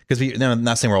next, because I'm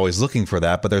not saying we're always looking for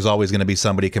that, but there's always going to be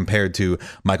somebody compared to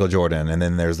Michael Jordan. And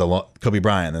then there's the Kobe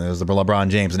Bryant, and there's the LeBron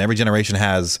James. And every generation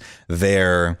has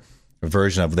their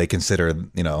version of they consider,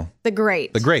 the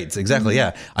great. The greats, exactly.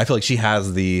 Yeah. I feel like she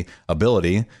has the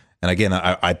ability. And again,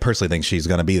 I personally think she's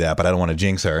going to be that, but I don't want to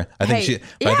jinx her. I think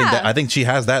she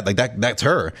has that. Like that's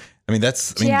her. I mean,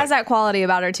 she has that quality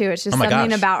about her too. It's just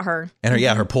something about her. And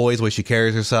her poise, the way she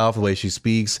carries herself, the way she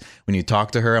speaks. When you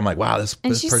talk to her, I'm like, wow, this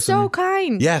she's person. so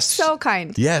kind. Yes, so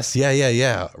kind. Yes,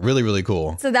 yeah. Really, really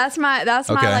cool. So that's my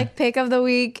like pick of the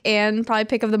week and probably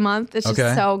pick of the month. It's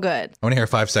just so good. I want to hear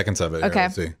 5 seconds of it. Okay. Here,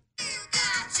 let's see.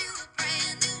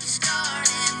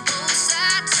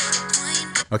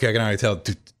 Okay, I can already tell.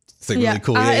 It's like really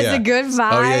cool. It's a good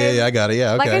vibe. Oh, yeah. I got it.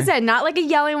 Yeah, okay. Like I said, not like a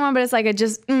yelling one, but it's like a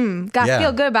just, gotta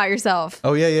feel good about yourself.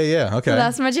 Oh, yeah. Okay. So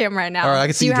that's my jam right now. All right, I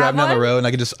can see you driving down the road, and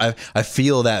I can just, I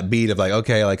feel that beat of like,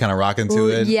 okay, like kind of rocking to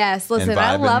it. Yes, listen,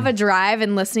 I love a drive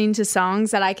and listening to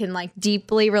songs that I can like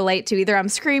deeply relate to. Either I'm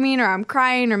screaming or I'm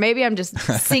crying or maybe I'm just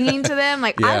singing to them.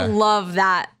 Like, I love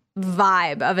that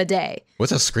vibe of a day.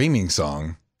 What's a screaming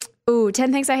song? Ooh,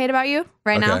 10 Things I Hate About You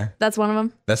now. That's one of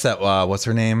them. That's that, what's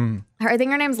her name? I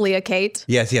think her name's Leah Kate.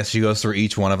 Yes. She goes through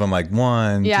each one of them like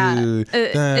 1, 2.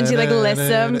 And she like lists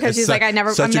them because she's like, I'm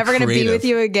never going to be with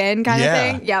you again kind of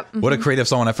thing. Yep. What a creative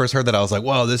song. When I first heard that, I was like,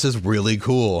 wow, this is really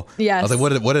cool. Yes. I was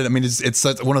like, I mean, it's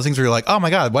such one of those things where you're like, oh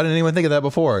my God, why didn't anyone think of that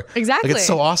before? Exactly. Like, it's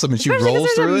so awesome. And she Especially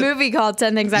rolls through it. There's a movie called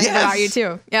 10 Things I Hate About You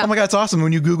too. Yeah. Oh my God, it's awesome.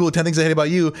 When you Google 10 Things I Hate About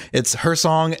You, it's her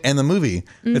song and the movie.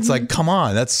 Mm-hmm. It's like, come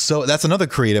on. That's another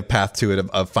creative path to it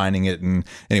of finding it. And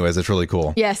anyways, it's really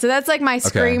cool. Yeah. So that's like my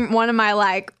scream, one of my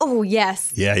like, oh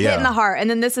yes. Yeah. Hit in the heart. And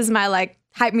then this is my like,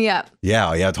 hype me up.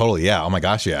 Yeah, totally. Yeah. Oh my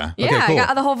gosh, yeah. Yeah, okay, cool. I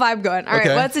got the whole vibe going. All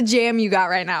right, what's a jam you got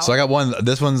right now? So I got one.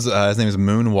 This one's his name is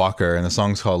Moonwalker, and the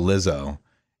song's called Lizzo.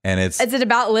 And is it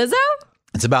about Lizzo?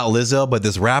 It's about Lizzo, but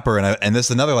this rapper and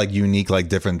this another like unique, like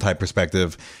different type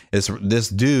perspective is this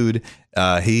dude.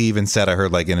 He even said, I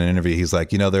heard like in an interview, he's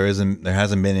like, there hasn't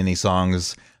been any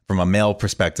songs from a male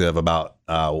perspective about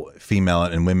female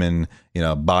and women,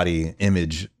 body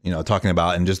image, talking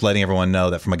about and just letting everyone know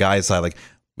that from a guy's side, like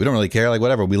we don't really care, like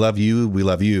whatever, we love you. We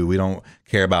don't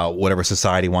care about whatever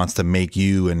society wants to make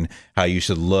you and how you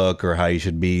should look or how you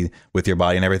should be with your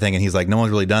body and everything. And he's like, no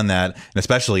one's really done that, and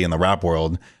especially in the rap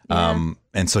world. Yeah.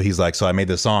 And so he's like, so I made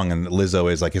this song, and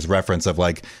Lizzo is like his reference of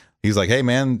like, he's like, hey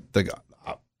man,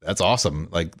 that's awesome.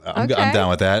 Like I'm down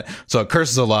with that. So it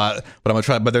curses a lot, but I'm gonna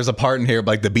try. But there's a part in here,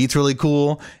 like the beat's really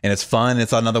cool and it's fun.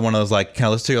 It's another one of those like, kind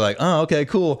of listen to, you're like, oh, okay,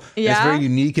 cool. Yeah. It's very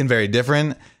unique and very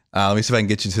different. Let me see if I can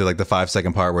get you to like the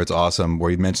 5-second part where it's awesome, where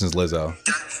he mentions Lizzo.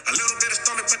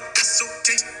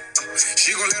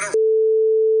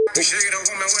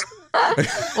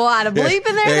 Well, I had a bleep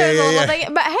in there. There's a little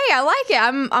thing, but hey, I like it.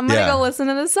 I'm gonna go listen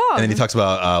to the song. And then he talks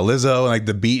about Lizzo, and like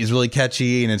the beat is really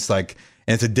catchy, and it's like,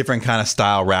 and it's a different kind of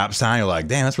style rap sound. You're like,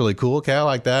 damn, that's really cool. Okay, I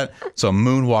like that. So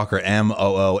Moonwalker,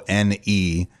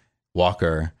 Moone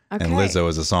Walker, and Lizzo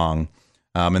is a song.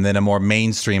 And then a more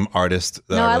mainstream artist.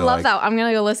 No, I love that. I'm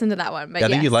gonna go listen to that one. But I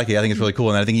think you'd like it. I think it's really cool,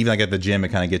 and I think even like at the gym, it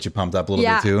kind of gets you pumped up a little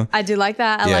bit too. I do like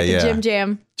that. I like the Gym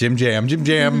Jam. Gym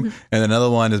Jam. And another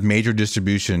one is Major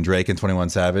Distribution, Drake and 21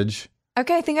 Savage.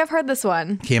 Okay, I think I've heard this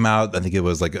one. Came out, I think it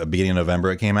was like beginning of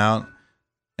November. It came out,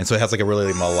 and so it has like a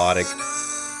really melodic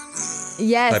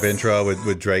type intro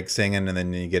with Drake singing, and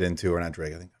then you get into, or not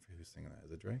Drake, I think who's singing that.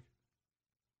 Is it Drake?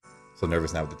 So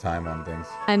nervous now with the time on things.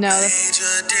 I know.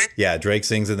 Yeah, Drake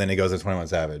sings and then he goes to 21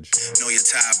 Savage. Know you're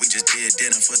tired, we just did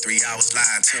dinner for 3 hours,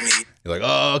 lying to me. You're like,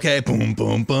 oh, okay, boom,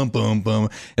 boom, boom, boom, boom.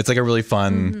 It's like a really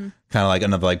fun kind of like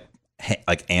another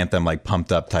like anthem, like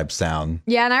pumped up type sound.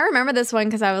 Yeah, and I remember this one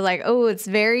because I was like, oh, it's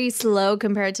very slow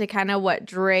compared to kind of what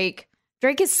Drake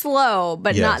is slow,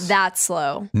 but not that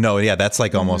slow. No, yeah, that's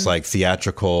like almost like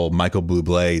theatrical Michael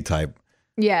Bublé type.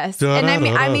 Yes. And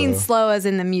I mean slow as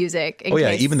in the music. Oh,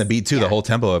 yeah. Even the beat, too. Yeah. The whole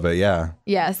tempo of it. Yeah.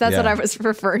 Yes. That's what I was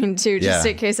referring to, just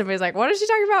in case somebody's like, what is she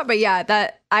talking about? But yeah,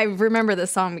 that I remember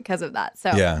this song because of that.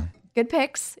 So good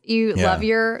picks. You love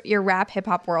your rap hip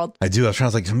hop world. I do. I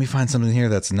was like, let me find something here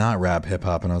that's not rap hip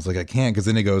hop. And I was like, I can't, because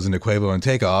then it goes into Quavo and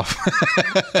Takeoff.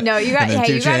 No, you got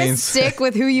to stick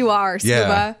with who you are,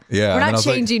 Scuba. Yeah. We're not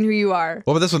changing who you are.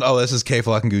 Well, but this one, this is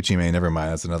K-Flock and Gucci Mane. Never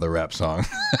mind. That's another rap song.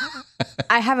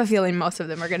 I have a feeling most of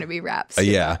them are going to be raps.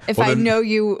 Yeah. If I know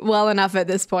you well enough at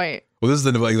this point. Well, this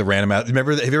is the random out.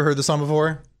 Remember, have you ever heard this song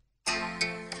before?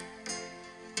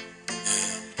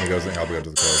 He goes, I'll go to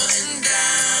the chorus.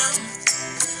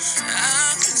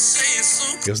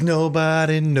 He goes,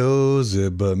 nobody knows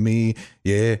it but me.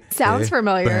 Yeah. Sounds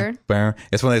familiar.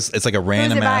 It's one of those, it's like a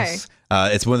random ass.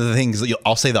 It's one of the things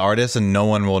I'll say the artist and no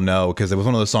one will know, because it was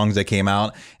one of those songs that came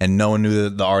out and no one knew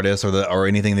the artist or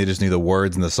anything. They just knew the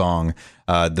words in the song.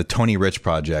 The Tony Rich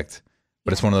Project,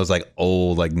 but it's one of those like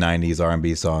old like 90s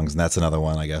R&B songs, and that's another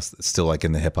one, I guess. It's still like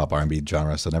in the hip hop R&B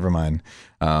genre, so never mind.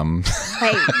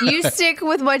 Hey, you stick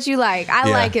with what you like.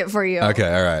 I like it for you.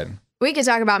 Okay, all right. We could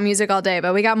talk about music all day,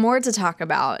 but we got more to talk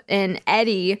about. And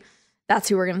Eddie, that's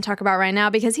who we're going to talk about right now,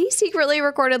 because he secretly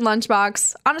recorded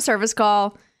Lunchbox on a service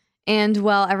call. And,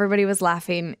 well, everybody was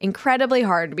laughing incredibly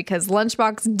hard because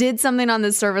Lunchbox did something on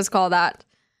this service call that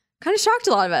kind of shocked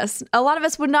a lot of us. A lot of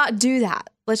us would not do that.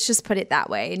 Let's just put it that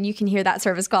way. And you can hear that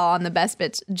service call on the Best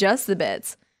Bits, Just the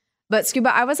Bits. But,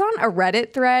 Scuba, I was on a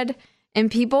Reddit thread,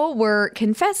 and people were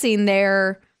confessing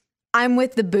their I'm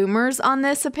with the boomers on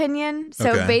this opinion.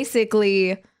 So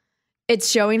basically, it's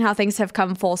showing how things have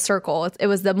come full circle. It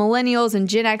was the millennials and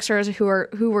Gen Xers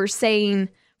who were saying,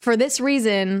 for this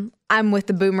reason, I'm with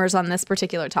the boomers on this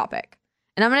particular topic.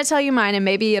 And I'm going to tell you mine, and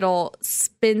maybe it'll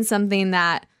spin something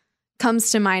that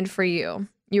comes to mind for you.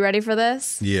 You ready for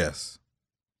this? Yes.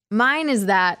 Mine is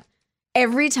that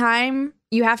every time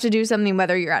you have to do something,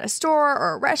 whether you're at a store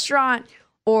or a restaurant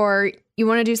or you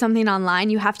want to do something online,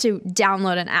 you have to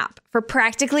download an app for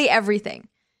practically everything.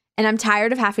 And I'm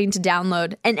tired of having to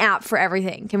download an app for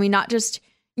everything. Can we not just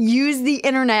use the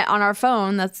internet on our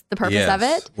phone? That's the purpose of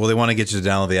it. Well, they want to get you to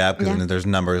download the app because there's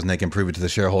numbers and they can prove it to the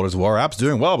shareholders. Well, our app's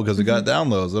doing well because we got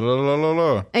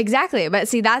downloads. Exactly. But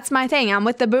see, that's my thing. I'm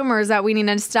with the boomers that we need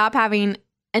to stop having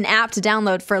an app to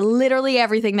download for literally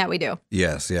everything that we do.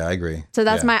 Yes. Yeah, I agree. So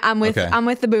that's my I'm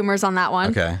with the boomers on that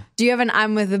one. Okay. Do you have an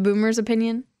I'm with the boomers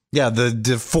opinion? Yeah,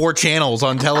 the 4 channels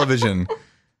on television.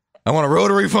 I want a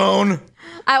rotary phone.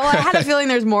 I had a feeling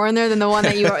there's more in there than the one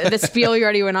that the spiel you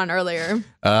already went on earlier.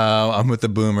 I'm with the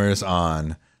boomers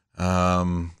on.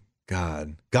 God,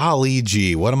 God. Golly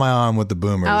gee. What am I on with the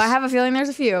boomers? Oh, I have a feeling there's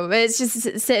a few, but it's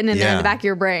just sitting in there in the back of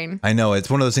your brain. I know. It's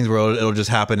one of those things where it'll just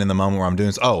happen in the moment where I'm doing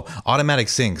this. Oh, automatic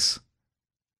sinks.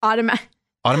 Automatic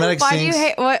sinks. Why do you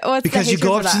hate what's because the you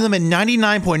go up for to that? them and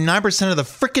 99.9% of the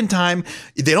freaking time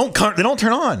they don't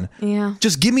turn on. Yeah.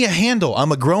 Just give me a handle.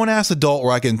 I'm a grown ass adult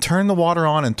where I can turn the water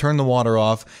on and turn the water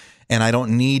off. And I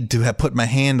don't need to have put my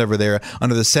hand over there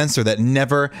under the sensor that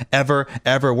never, ever,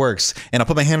 ever works. And I'll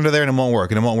put my hand under there and it won't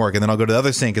work. And it won't work. And then I'll go to the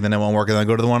other sink and then it won't work. And then I'll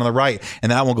go to the one on the right.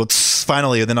 And that one will go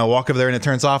finally. And then I'll walk over there and it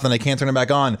turns off and I can't turn it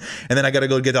back on. And then I got to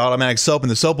go get the automatic soap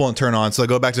and the soap won't turn on. So I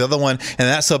go back to the other one and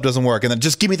that soap doesn't work. And then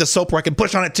just give me the soap where I can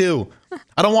push on it too.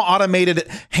 I don't want automated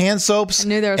hand soaps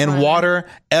and water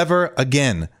ever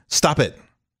again. Stop it.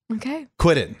 Okay.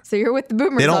 Quit it. So you're with the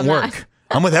boomers. They don't on work. That.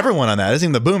 I'm with everyone on that. It isn't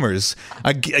even the boomers.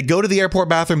 I go to the airport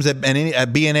bathrooms at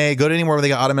B&A. Go to anywhere where they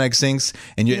got automatic sinks,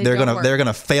 and they're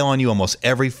gonna fail on you almost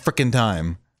every freaking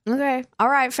time. Okay. All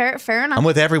right. Fair enough. I'm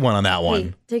with everyone on that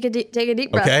one. Hey, take a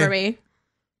deep breath for me.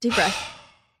 Deep breath.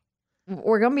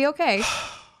 We're gonna be okay.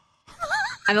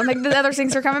 I don't think the other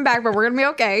sinks are coming back, but we're gonna be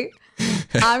okay.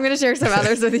 I'm gonna share some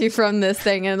others with you from this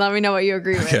thing, and let me know what you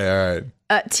agree with. Okay. All right.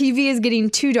 TV is getting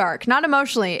too dark. Not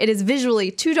emotionally. It is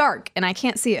visually too dark, and I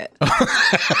can't see it.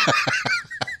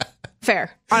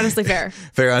 Fair. Honestly, fair.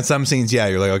 Fair. On some scenes, yeah,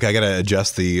 you're like, okay, I got to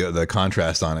adjust the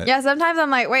contrast on it. Yeah, sometimes I'm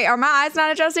like, wait, are my eyes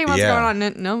not adjusting? What's going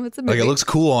on? No, it's a movie. Like, it looks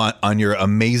cool on your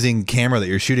amazing camera that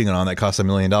you're shooting it on that costs $1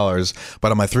 million,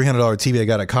 but on my $300 TV I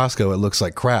got at Costco, it looks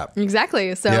like crap.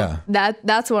 Exactly. So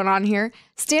that's one on here.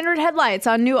 Standard headlights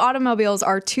on new automobiles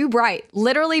are too bright,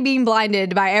 literally being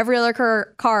blinded by every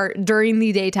other car during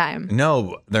the daytime.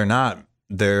 No, they're not.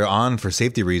 They're on for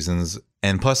safety reasons.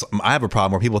 And plus, I have a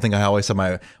problem where people think I always have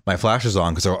my flashers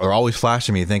on because they're always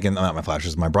flashing me, thinking, not my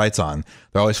flashers, my brights on.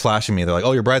 They're always flashing me. They're like,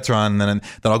 oh, your brights are on. And then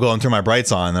I'll go and turn my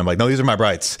brights on. And I'm like, no, these are my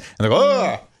brights. And they're like,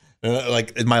 oh, and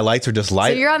like my lights are just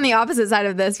light. So you're on the opposite side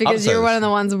of this because you're one of the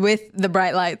ones with the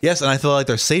bright lights. Yes, and I feel like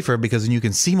they're safer because then you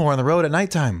can see more on the road at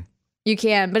nighttime. You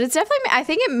can, but it's definitely, I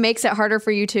think it makes it harder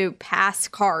for you to pass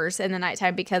cars in the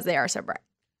nighttime because they are so bright.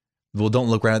 Well, don't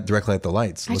look right directly at the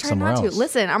lights. Look somewhere else.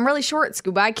 Listen, I'm really short,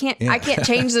 Scuba. I can't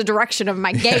change the direction of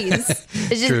my gaze. It's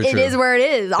just true. It is where it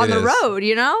is on the road,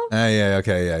 you know?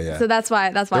 Yeah. So that's why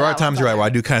there are times you're right where I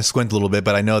do kind of squint a little bit,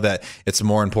 but I know that it's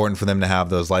more important for them to have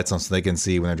those lights on so they can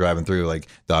see when they're driving through, like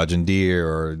dodging deer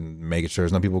or making sure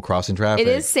there's no people crossing traffic. It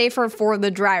is safer for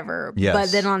the driver,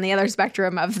 but then on the other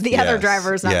spectrum of the other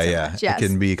drivers, not so much. Yes. It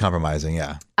can be compromising,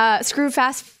 Screw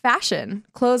fast fashion.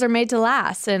 Clothes are made to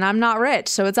last, and I'm not rich,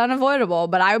 so it's unavoidable,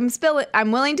 but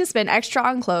I'm willing to spend extra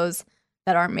on clothes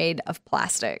that aren't made of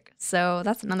plastic. So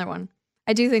that's another one.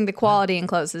 I do think the quality in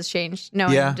clothes has changed.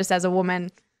 Knowing just as a woman,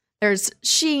 there's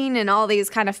Shein and all these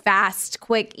kind of fast,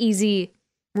 quick, easy,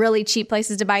 really cheap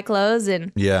places to buy clothes,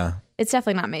 and it's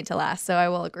definitely not made to last. So I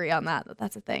will agree on that.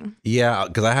 That's a thing. Yeah,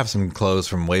 because I have some clothes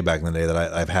from way back in the day that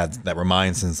I've had that were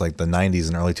mine since like the 90s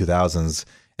and early 2000s.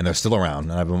 And they're still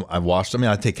around, and I've washed them.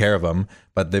 I take care of them,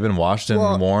 but they've been washed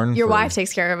and worn. Your wife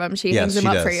takes care of them. She hangs them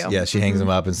up for you. Yeah, she hangs them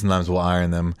up, and sometimes we'll iron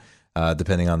them,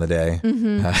 depending on the day.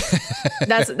 Mm-hmm.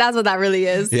 That's what that really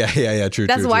is. Yeah. True.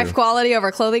 That's wife quality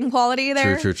over clothing quality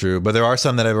there. True. But there are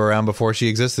some that have been around before she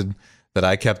existed that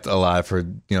I kept alive for a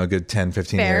good 10,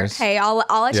 15 years. Hey, I'll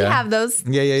let you have those.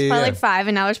 Yeah. Probably like 5,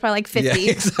 and now there's probably like 50.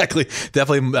 Yeah, exactly.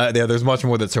 Definitely. There's much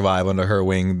more that survive under her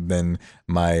wing than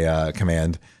my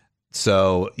command.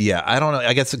 So, yeah, I don't know.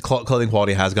 I guess the clothing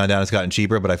quality has gone down. It's gotten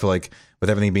cheaper, but I feel like with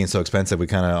everything being so expensive, we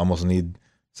kind of almost need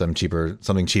something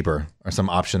cheaper or some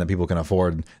option that people can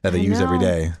afford that they use every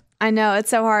day. I know. It's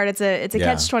so hard. It's a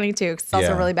catch-22 because it's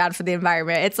also really bad for the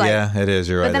environment. It's like, it is.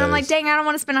 You're right. But then I'm like, dang, I don't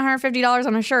want to spend $150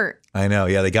 on a shirt. I know.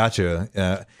 Yeah, they got you.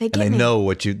 They know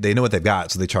what they've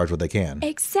got, so they charge what they can.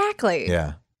 Exactly.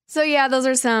 Yeah. So yeah, those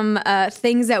are some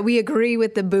things that we agree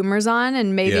with the boomers on,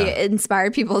 and maybe inspire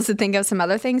people to think of some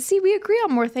other things. See, we agree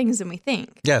on more things than we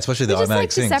think. Yeah, especially the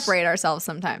automatic sinks. We just like to separate ourselves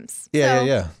sometimes.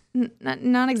 Yeah.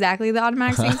 Not exactly the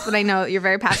automatic sinks, but I know you're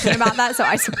very passionate about that, so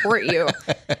I support you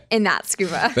in that,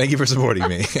 Scuba. Thank you for supporting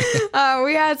me.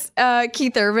 We had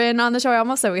Keith Urban on the show. I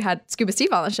almost said we had Scuba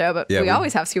Steve on the show, but we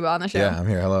always have Scuba on the show. Yeah, I'm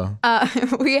here. Hello.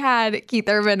 We had Keith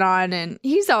Urban on, and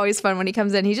he's always fun when he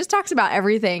comes in. He just talks about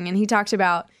everything, and he talked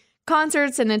about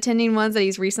concerts and attending ones that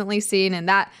he's recently seen, and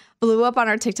that blew up on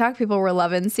our TikTok. People were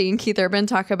loving seeing Keith Urban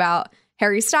talk about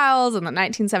Harry Styles and the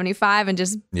 1975 and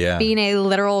just being a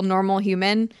literal normal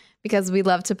human because we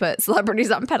love to put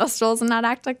celebrities on pedestals and not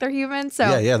act like they're human.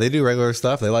 So yeah, they do regular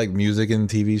stuff. They like music and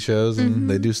TV shows, and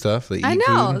they do stuff. They eat I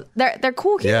know food. they're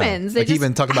cool humans. They like just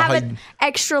even talk about have an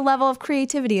extra level of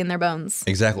creativity in their bones.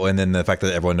 Exactly, and then the fact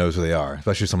that everyone knows who they are,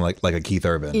 especially someone like a Keith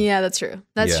Urban. Yeah, that's true.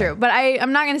 That's true. But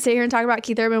I'm not going to sit here and talk about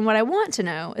Keith Urban. What I want to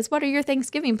know is, what are your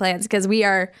Thanksgiving plans? Because we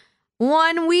are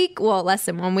 1 week, well, less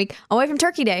than 1 week away from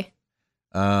Turkey Day.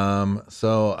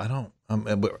 So I don't.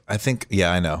 I think.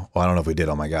 Yeah, I know. Well, I don't know if we did.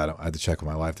 Oh my God, I had to check with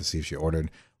my wife to see if she ordered.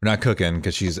 We're not cooking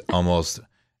because she's 8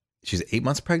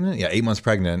 months pregnant. Yeah, 8 months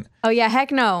pregnant. Oh yeah,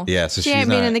 heck no. Yeah, so she ain't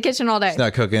been in the kitchen all day. She's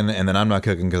not cooking, and then I'm not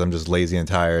cooking because I'm just lazy and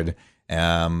tired.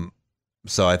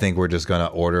 So I think we're just gonna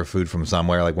order food from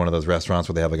somewhere, like one of those restaurants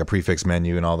where they have like a prefix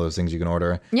menu and all those things you can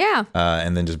order. Yeah.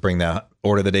 And then just bring that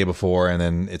order the day before, and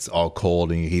then it's all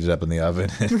cold and you heat it up in the oven.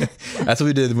 That's what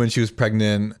we did when she was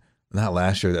pregnant. Not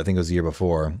last year, I think it was the year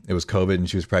before. It was COVID and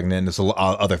she was pregnant. There's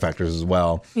other factors as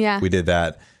well. Yeah. We did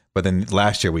that. But then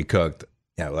last year we cooked.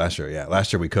 Last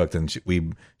year we cooked, and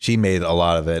she made a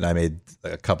lot of it. I made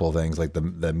a couple of things like the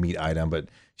meat item, but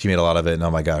she made a lot of it. And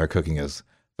oh my God, her cooking is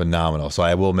phenomenal. So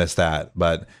I will miss that,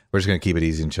 but we're just going to keep it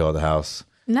easy and chill at the house.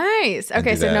 Nice.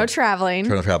 Okay, so no traveling.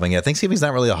 No traveling. Yeah, Thanksgiving's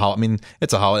not really a holiday. I mean,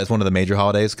 it's a holiday. It's one of the major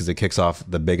holidays because it kicks off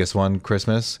the biggest one,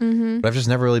 Christmas. But I've just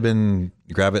never really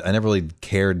I never really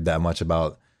cared that much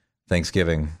about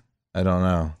Thanksgiving. I don't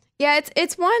know. Yeah,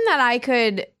 it's one that I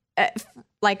could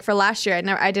like for last year.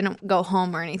 I didn't go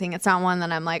home or anything. It's not one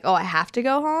that I'm like, oh, I have to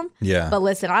go home. Yeah. But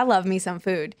listen, I love me some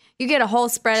food. You get a whole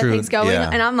spread of things going,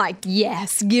 and I'm like,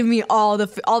 yes, give me all the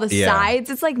sides.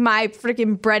 It's like my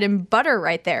freaking bread and butter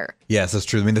right there. Yes, that's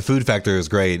true. I mean, the food factor is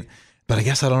great, but I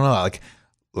guess I don't know.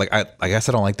 I guess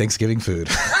I don't like Thanksgiving food.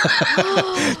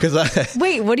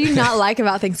 Wait, what do you not like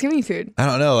about Thanksgiving food? I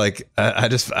don't know.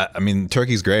 I mean,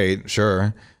 turkey's great,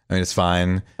 sure. I mean, it's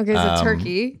fine. Okay, so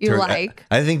turkey you like.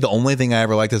 I think the only thing I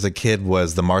ever liked as a kid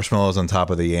was the marshmallows on top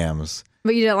of the yams.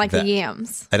 But you didn't like the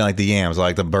yams. I didn't like the yams. I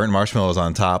like the burnt marshmallows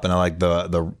on top, and I like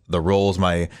the rolls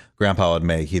my grandpa would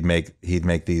make. He'd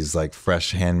make these like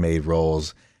fresh handmade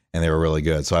rolls, and they were really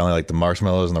good. So I only like the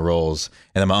marshmallows and the rolls.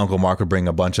 And then my Uncle Mark would bring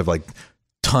a bunch of like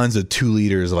tons of 2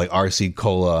 liters of like RC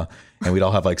cola, and we'd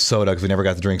all have like soda because we never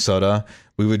got to drink soda.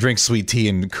 We would drink sweet tea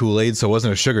and Kool-Aid, so it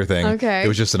wasn't a sugar thing. Okay. It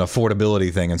was just an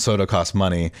affordability thing, and soda costs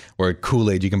money, where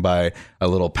Kool-Aid you can buy a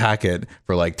little packet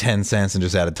for like 10 cents and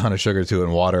just add a ton of sugar to it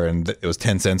and water, and it was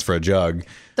 10 cents for a jug.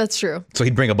 That's true. So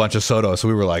he'd bring a bunch of soda, so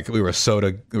we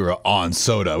were on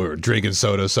soda. We were drinking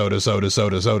soda. So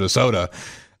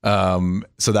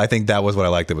I think that was what I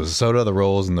liked. It was the soda, the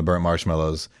rolls, and the burnt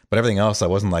marshmallows. But everything else, I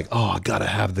wasn't like, oh, I gotta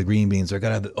have the green beans, or I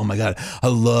gotta have oh my God, I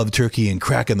love turkey and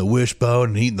cracking the wishbone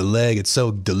and eating the leg. It's so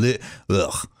Ugh.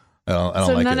 I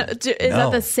don't like it. Is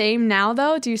that the same now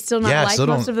though? Do you still not like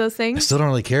most of those things? I still don't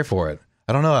really care for it.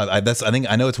 I don't know.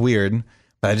 I know it's weird,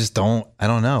 but I just don't. I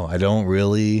don't know. I don't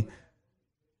really.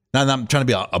 Not trying to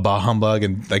be a bah humbug,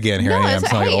 and again, here I am.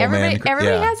 Everybody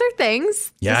has their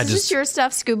things. Yeah, this is just your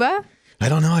stuff, Scuba. I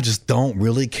don't know. I just don't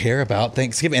really care about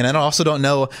Thanksgiving. And I also don't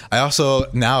know. I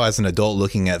also, now as an adult,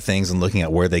 looking at things and looking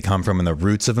at where they come from and the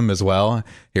roots of them as well.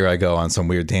 Here I go on some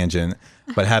weird tangent.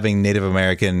 But having Native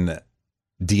American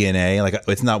DNA, like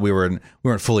it's not, we weren't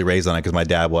fully raised on it because my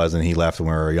dad was, and he left when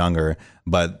we were younger.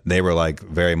 But they were like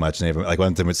very much Native. Like I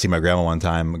went to see my grandma one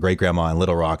time, great grandma in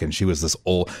Little Rock, and she was this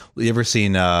old. You ever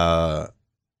seen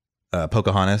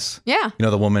Pocahontas? Yeah. You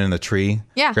know the woman in the tree?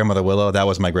 Yeah. Grandmother Willow? That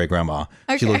was my great grandma.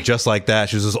 Okay. She looked just like that.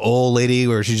 She was this old lady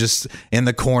where she's just in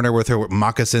the corner with her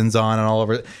moccasins on and all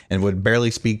over, and would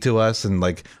barely speak to us, and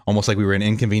like almost like we were an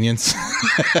inconvenience.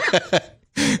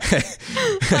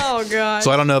 Oh God.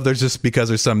 So I don't know if there's just because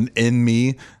there's some in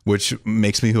me which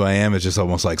makes me who I am. It's just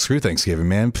almost like, screw Thanksgiving,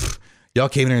 man. Pfft, y'all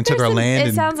came in here and took our land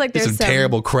and sounds like did some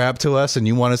terrible crap to us, and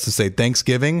you want us to say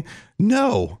Thanksgiving?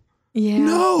 No. Yeah.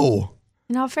 No.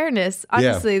 In all fairness,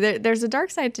 honestly, there's a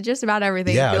dark side to just about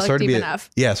everything. Yeah, if you look deep enough.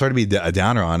 Sorry to be a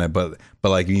downer on it, but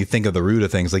like when you think of the root of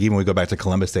things, like even when we go back to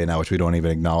Columbus Day now, which we don't even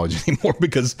acknowledge anymore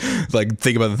because like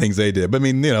think about the things they did. But I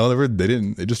mean, you know,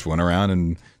 they just went around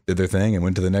and did their thing and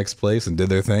went to the next place and did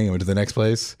their thing and went to the next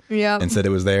place. Yeah. And said it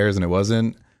was theirs and it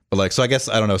wasn't. But like, so I guess,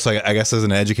 I don't know. So I guess as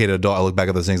an educated adult, I look back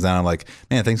at those things now and I'm like,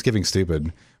 man, Thanksgiving's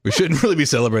stupid. We shouldn't really be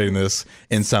celebrating this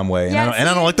in some way. And,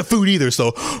 I don't like the food either. So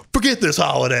forget this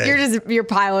holiday. You're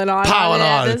piling on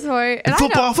at this point. And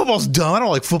football's dumb. I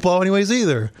don't like football anyways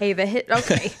either. Hey, I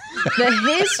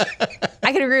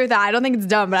can agree with that. I don't think it's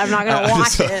dumb, but I'm not going to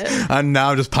watch it. I'm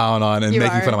now just piling on and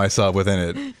making fun of myself within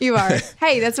it. You are.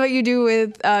 Hey, that's what you do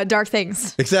with dark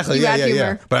things. Exactly. You add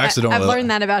humor. But I actually don't. I've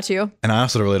learned that about you. And I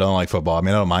also really don't like football. I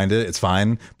mean, I don't mind it. It's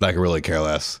fine, but I could really care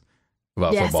less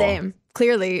about football.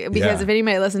 clearly, because if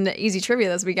anybody listened to Easy Trivia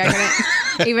this week, I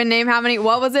couldn't even name how many.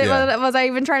 What was it? Yeah. Was I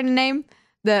even trying to name?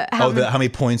 How many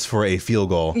points for a field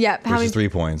goal? Yep. Versus 3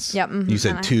 points. Yep. You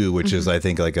said 2, which is, I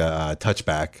think, like a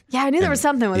touchback. Yeah, I knew there was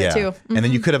something with it too. And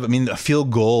then you could have, a field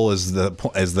goal is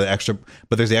the extra,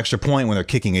 but there's the extra point when they're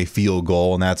kicking a field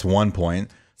goal, and that's 1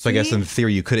 point. So I guess in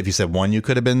theory, if you said 1, you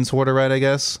could have been sort of right, I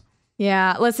guess.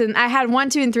 Yeah, listen, I had 1,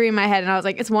 2, and 3 in my head, and I was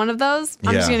like, it's one of those.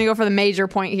 I'm just going to go for the major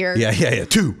point here. Yeah,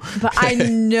 2. But I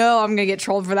know I'm going to get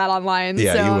trolled for that online.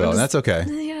 Yeah, so you will. That's okay.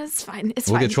 Yeah, it's fine.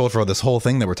 We'll get trolled for this whole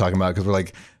thing that we're talking about because we're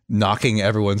like knocking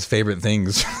everyone's favorite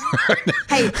things.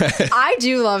 Hey, I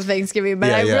do love Thanksgiving, but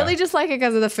I really just like it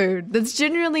because of the food. That's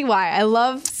genuinely why. I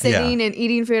love sitting and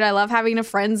eating food. I love having a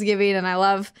Friendsgiving, and I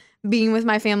love being with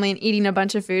my family and eating a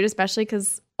bunch of food, especially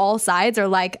because all sides are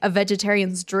like a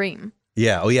vegetarian's dream.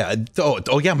 Yeah. Oh yeah.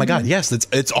 Oh yeah. My God. Yes.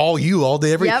 It's all you all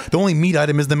day. The only meat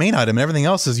item is the main item, and everything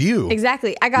else is you.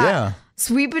 Exactly. I got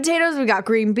sweet potatoes. We got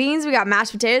green beans. We got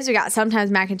mashed potatoes. We got sometimes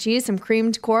mac and cheese, some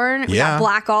creamed corn. We got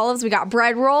black olives. We got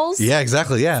bread rolls. Yeah.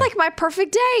 Exactly. Yeah. It's like my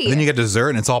perfect day. And then you get dessert,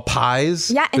 and it's all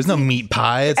pies. Yeah. There's no meat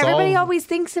pie. It's everybody always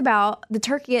thinks about the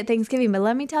turkey at Thanksgiving, but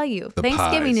let me tell you,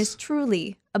 Thanksgiving is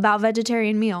truly about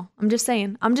vegetarian meal. I'm just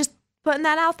saying. I'm just putting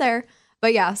that out there.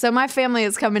 But yeah, so my family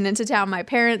is coming into town, my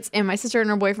parents and my sister and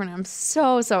her boyfriend. I'm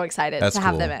so excited to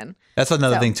have them in. That's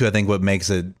another thing too. I think what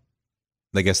makes it,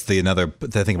 I guess to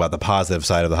think about the positive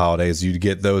side of the holidays, you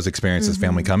get those experiences,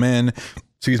 family come in,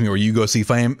 or you go see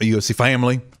family. Your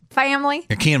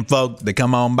kin folk, they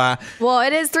come on by. Well,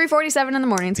 it is 3:47 in the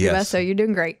morning, Scuba, so you're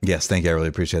doing great. Yes, thank you. I really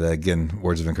appreciate that. Again,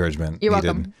 words of encouragement. You're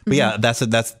welcome. But yeah, that's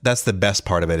the best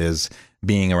part of it is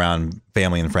being around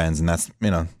family and friends, and that's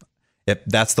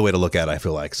that's the way to look at it, I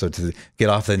feel like. So to get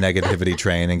off the negativity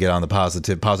train and get on the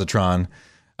positron,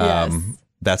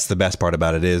 that's the best part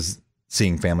about it is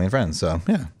seeing family and friends. So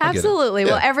yeah, absolutely.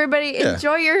 Well, everybody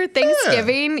enjoy your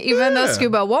Thanksgiving, even though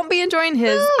Scuba won't be enjoying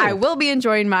his. I will be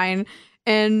enjoying mine.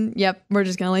 And we're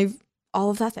just gonna leave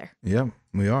all of that there. Yep,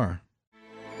 we are.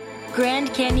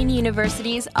 Grand Canyon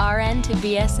University's RN to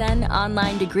BSN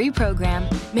online degree program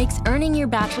makes earning your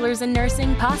bachelor's in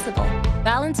nursing possible.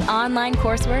 Balance online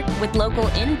coursework with local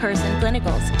in-person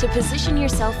clinicals to position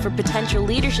yourself for potential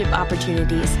leadership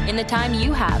opportunities in the time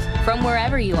you have from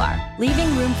wherever you are,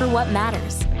 leaving room for what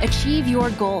matters. Achieve your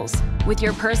goals with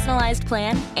your personalized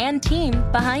plan and team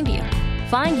behind you.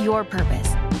 Find your purpose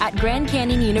at Grand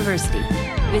Canyon University.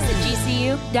 Visit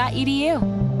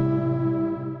gcu.edu.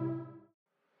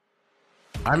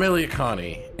 I'm Elliot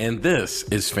Connie, and this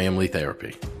is Family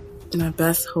Therapy. My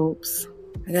best hopes,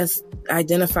 I guess,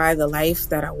 identify the life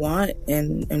that I want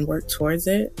and work towards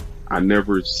it. I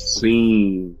never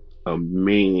seen a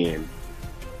man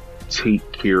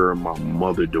take care of my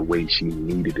mother the way she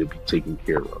needed to be taken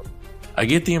care of. I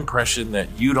get the impression that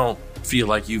you don't feel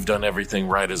like you've done everything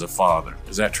right as a father.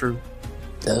 Is that true?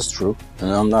 That's true, and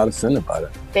I'm not offended by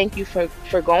that. Thank you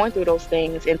for going through those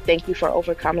things, and thank you for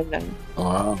overcoming them.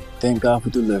 Wow. Thank God for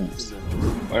deliverance.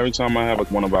 Every time I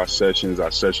have one of our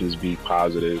sessions be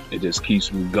positive. It just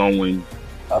keeps me going.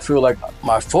 I feel like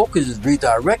my focus is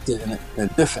redirected in a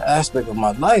different aspect of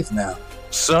my life now.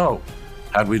 So,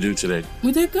 how'd we do today?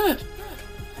 We did good.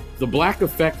 The Black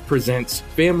Effect presents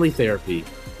Family Therapy.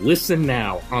 Listen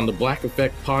now on the Black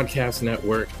Effect Podcast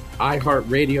Network,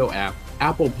 iHeartRadio app,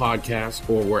 Apple Podcasts,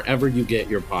 or wherever you get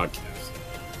your podcasts.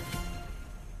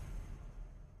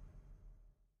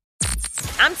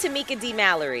 I'm Tamika D.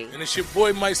 Mallory. And it's your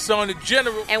boy, my son, the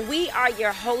General. And we are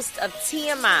your hosts of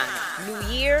TMI.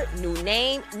 New year, new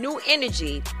name, new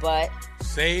energy, but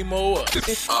same old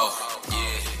us.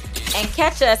 And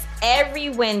catch us every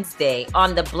Wednesday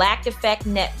on the Black Effect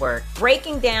Network,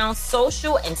 breaking down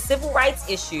social and civil rights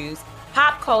issues,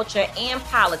 pop culture, and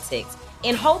politics,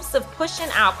 in hopes of pushing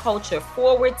our culture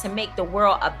forward to make the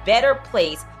world a better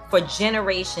place for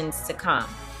generations to come.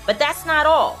 But that's not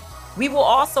all. We will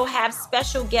also have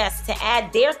special guests to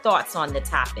add their thoughts on the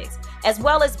topics, as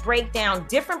well as break down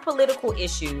different political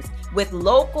issues with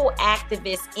local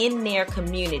activists in their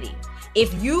community.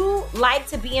 If you like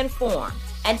to be informed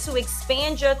and to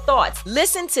expand your thoughts,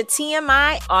 listen to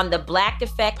TMI on the Black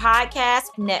Effect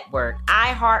Podcast Network,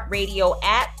 iHeartRadio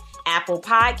app, Apple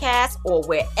Podcasts, or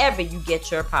wherever you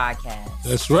get your podcasts.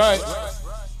 That's right.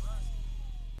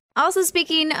 Also,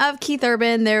 speaking of Keith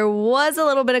Urban, there was a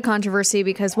little bit of controversy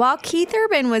because while Keith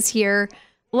Urban was here,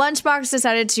 Lunchbox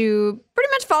decided to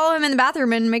pretty much follow him in the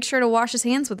bathroom and make sure to wash his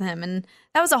hands with him. And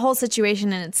that was a whole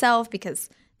situation in itself because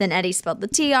then Eddie spilled the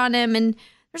tea on him. And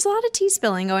there's a lot of tea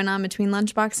spilling going on between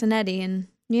Lunchbox and Eddie. And,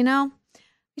 you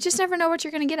just never know what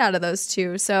you're going to get out of those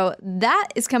two. So that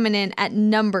is coming in at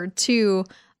number 2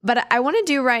 But I want to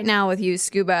do right now with you,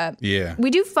 Scuba. Yeah. We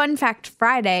do Fun Fact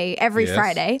Friday every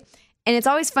Friday. And it's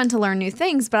always fun to learn new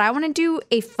things. But I want to do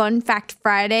a Fun Fact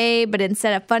Friday. But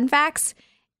instead of fun facts,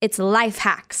 it's life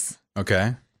hacks.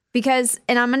 Okay. Because,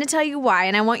 and I'm going to tell you why.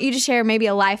 And I want you to share maybe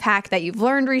a life hack that you've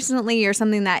learned recently or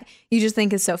something that you just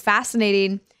think is so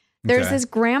fascinating. There's this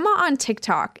grandma on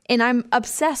TikTok, and I'm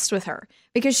obsessed with her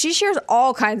because she shares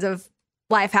all kinds of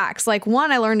life hacks. Like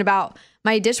one, I learned about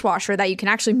my dishwasher that you can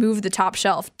actually move the top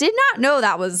shelf. Did not know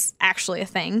that was actually a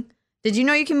thing. Did you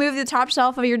know you can move the top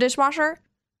shelf of your dishwasher?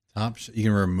 You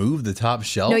can remove the top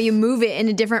shelf? No, you move it in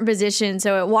a different position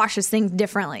so it washes things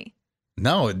differently.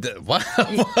 No, what?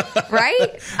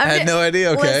 Right? I had no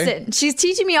idea. Okay. Listen, she's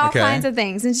teaching me all kinds of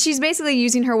things, and she's basically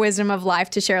using her wisdom of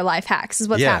life to share life hacks is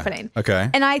what's happening. Okay.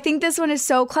 And I think this one is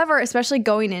so clever, especially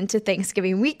going into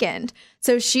Thanksgiving weekend.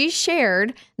 So she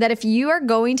shared that if you are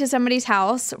going to somebody's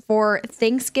house for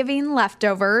Thanksgiving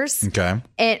leftovers,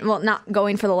 and well, not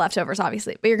going for the leftovers,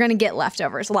 obviously, but you're going to get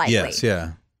leftovers likely. Yes,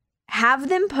 yeah. Have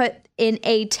them put in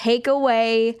a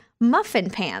takeaway muffin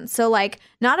pan. So like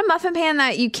not a muffin pan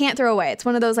that you can't throw away. It's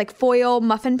one of those like foil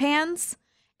muffin pans,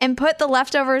 and put the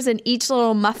leftovers in each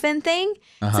little muffin thing.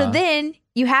 So then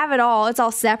you have it all. It's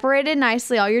all separated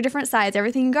nicely, all your different sides,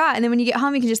 everything you got. And then when you get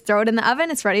home, you can just throw it in the oven.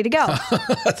 It's ready to go.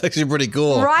 That's actually pretty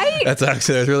cool. Right? That's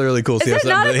really, really cool. Is that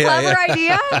not a clever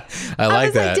idea? I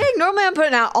like that. Like, dang, normally I'm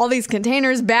putting out all these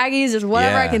containers, baggies, just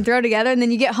whatever I can throw together. And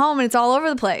then you get home and it's all over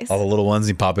the place. All the little ones,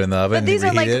 you pop it in the oven. But these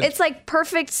are like, it's like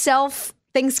perfect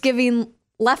Thanksgiving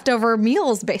leftover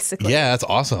meals, basically. Yeah, that's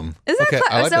awesome. Isn't that clever?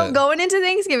 I like So that. going into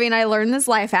Thanksgiving, I learned this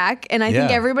life hack, and I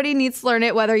think everybody needs to learn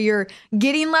it, whether you're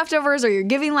getting leftovers or you're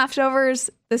giving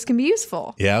leftovers. This can be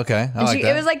useful. Yeah, okay. I like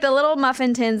that. It was like the little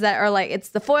muffin tins that are like, it's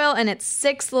the foil and it's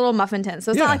 6 little muffin tins.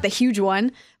 So it's not like the huge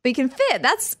one, but you can fit.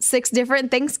 That's 6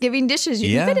 different Thanksgiving dishes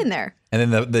you can fit in there.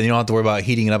 And then you don't have to worry about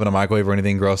heating it up in a microwave or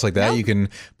anything gross like that. Nope. You can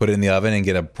put it in the oven and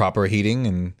get a proper heating.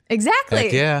 And exactly.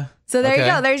 Heck yeah. So there you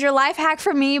go. There's your life hack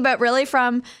from me, but really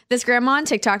from this grandma on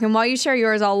TikTok. And while you share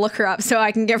yours, I'll look her up so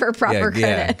I can give her proper credit.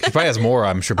 Yeah. She probably has more.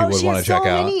 I'm sure people would want to check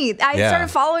out. I started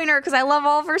following her because I love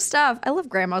all of her stuff. I love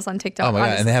grandmas on TikTok. Oh my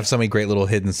God. And they have so many great little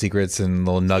hidden secrets and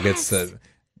little nuggets that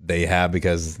they have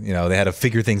because, they had to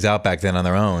figure things out back then on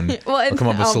their own. Or come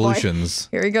up with solutions.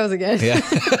 Boy. Here he goes again. Yeah.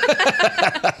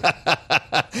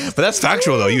 But that's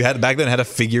factual though. You had back then had to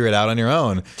figure it out on your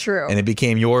own. True. And it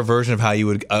became your version of how you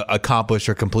would accomplish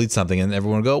or complete something, and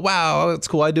everyone would go, "Wow, that's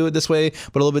cool. I do it this way,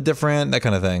 but a little bit different." That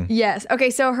kind of thing. Yes. Okay.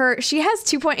 So she has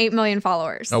 2.8 million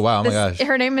followers. Oh wow! Oh my gosh.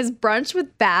 Her name is Brunch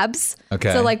with Babs.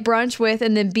 Okay. So like brunch with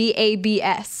and then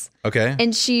BABS. Okay.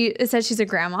 And it says she's a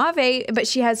grandma of 8, but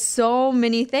she has so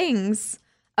many things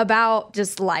about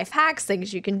just life hacks,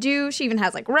 things you can do. She even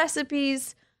has like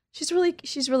recipes. She's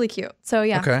really cute. So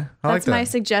yeah, okay. That's my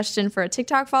suggestion for a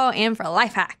TikTok follow and for a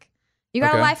life hack. You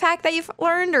got a life hack that you've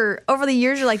learned, or over the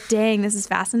years you're like, dang, this is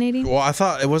fascinating? Well, I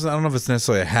thought it wasn't. I don't know if it's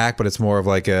necessarily a hack, but it's more of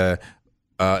like a.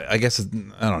 I guess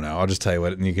I don't know. I'll just tell you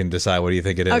what, and you can decide what do you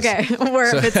think it is. Okay,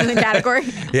 where if it's in the category.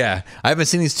 Yeah, I haven't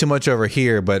seen these too much over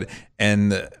here, but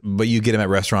you get them at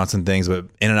restaurants and things. But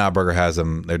In-N-Out Burger has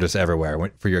them. They're just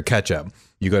everywhere. For your ketchup,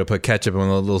 you go to put ketchup in one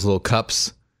of those little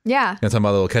cups. Yeah. You know what I'm talking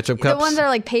about, little ketchup cups? The ones that are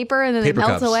like paper and then they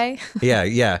melt away.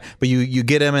 Yeah. But you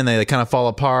get them and they kind of fall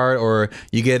apart, or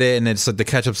you get it and it's like the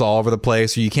ketchup's all over the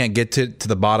place, or you can't get to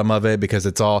the bottom of it because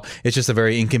it's just a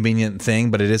very inconvenient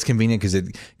thing, but it is convenient because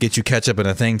it gets you ketchup in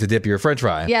a thing to dip your French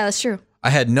fry. Yeah, that's true.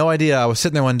 I had no idea. I was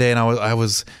sitting there one day and I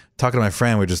was talking to my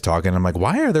friend. We were just talking. I'm like,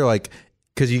 why are there like,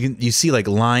 because you see like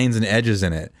lines and edges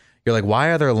in it. You're like, why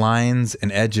are there lines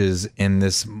and edges in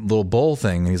this little bowl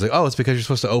thing? And he's like, oh, it's because you're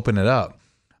supposed to open it up.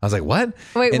 I was like, what?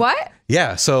 Wait, what?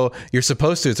 Yeah, so you're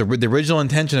supposed to. The original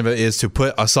intention of it is to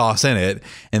put a sauce in it,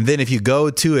 and then if you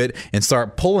go to it and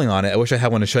start pulling on it, I wish I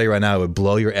had one to show you right now. It would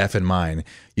blow your effing mind.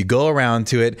 You go around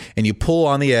to it and you pull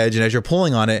on the edge, and as you're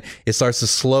pulling on it, it starts to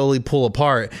slowly pull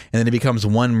apart, and then it becomes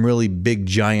one really big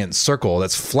giant circle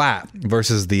that's flat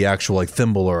versus the actual like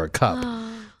thimble or a cup.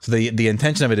 So the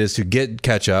intention of it is to get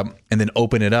ketchup and then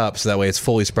open it up so that way it's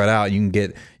fully spread out. And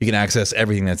you can access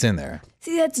everything that's in there.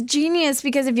 See, that's genius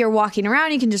because if you're walking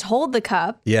around, you can just hold the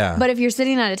cup. Yeah. But if you're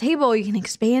sitting at a table, you can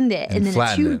expand it and then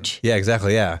it's huge. Yeah,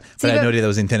 exactly. Yeah. But I had no idea that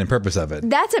was the intended purpose of it.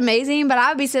 That's amazing. But I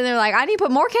would be sitting there like, I need to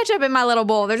put more ketchup in my little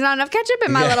bowl. There's not enough ketchup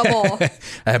in my little bowl.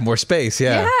 I have more space.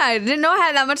 Yeah. Yeah. I didn't know I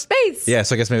had that much space. Yeah.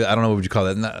 So I guess maybe, I don't know what would you call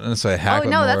that. Not necessarily a hack. Oh,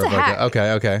 no, that's a hack.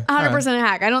 Okay. 100% a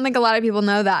hack. I don't think a lot of people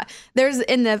know that. There's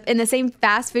in the same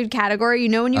fast food category,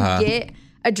 when you get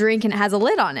a drink and it has a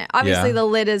lid on it. Obviously, the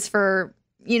lid is for,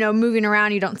 moving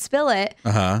around, you don't spill it.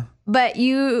 But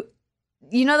you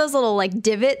know those little like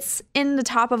divots in the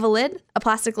top of a lid, a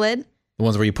plastic lid? The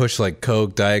ones where you push like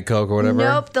Coke, Diet Coke or whatever?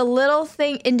 Nope. The little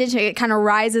thing, it kind of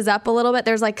rises up a little bit.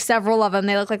 There's like several of them.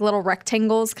 They look like little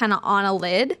rectangles kind of on a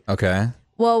lid. Okay.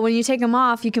 Well, when you take them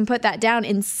off, you can put that down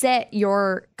and set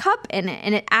your cup in it.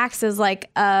 And it acts as like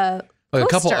a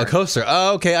coaster. A coaster.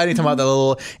 Oh, okay. I didn't talk about that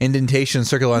little indentation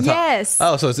circle on top. Yes.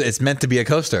 Oh, so it's meant to be a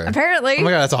coaster. Apparently. Oh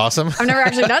my God, that's awesome. I've never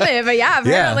actually done it, but yeah,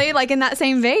 apparently, like in that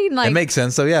same vein. Like it makes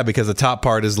sense. So yeah, because the top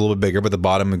part is a little bit bigger, but the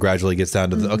bottom gradually gets down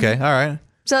to the, okay, all right.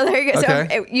 So there you go. Okay.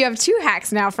 So you have 2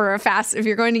 hacks now for if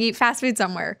you're going to eat fast food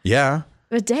somewhere. Yeah.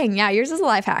 But dang, yeah, yours is a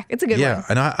life hack. It's a good one. Yeah,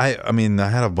 and I mean, I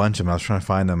had a bunch of them. I was trying to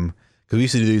find them because we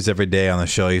used to do these every day on the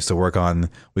show. I used to work on,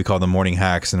 we call them morning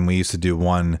hacks, and we used to do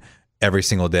one every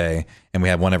single day, and we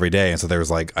had one every day. And so there was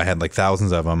like, I had like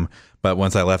thousands of them. But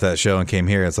once I left that show and came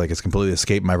here, it's like it's completely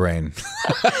escaped my brain.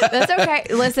 That's okay.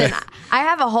 Listen, I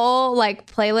have a whole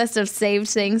like playlist of saved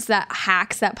things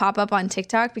hacks that pop up on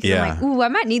TikTok because I'm like, ooh, I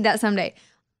might need that someday.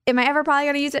 Am I ever probably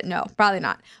going to use it? No, probably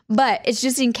not. But it's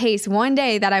just in case one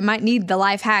day that I might need the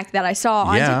life hack that I saw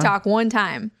on TikTok one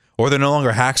time. Or they're no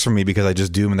longer hacks for me because I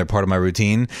just do them and they're part of my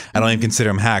routine. I don't even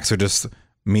consider them hacks. They're just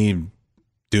me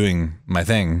doing my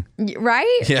thing.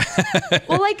 Right? Yeah.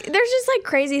 Well, like there's just like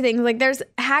crazy things. Like there's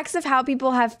hacks of how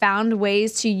people have found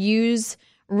ways to use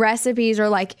recipes or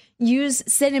like use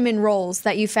cinnamon rolls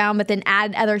that you found, but then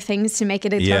add other things to make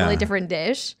it a totally different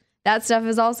dish. That stuff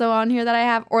is also on here that I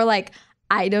have. Or like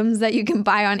items that you can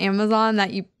buy on Amazon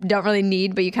that you don't really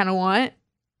need, but you kind of want.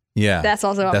 Yeah. That's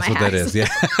also on my hacks. That is. Yeah.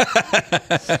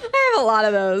 I have a lot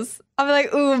of those. I'll be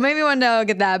like, ooh, maybe one day I'll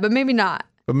get that, but maybe not.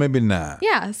 But maybe not.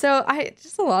 Yeah. So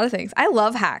just a lot of things. I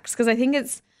love hacks because I think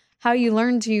it's how you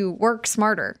learn to work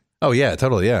smarter. Oh, yeah,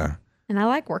 totally. Yeah. And I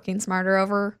like working smarter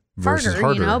over Versus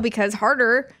harder, because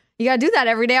harder, you got to do that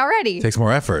every day already. Takes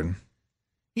more effort.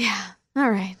 Yeah.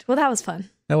 All right. Well, that was fun.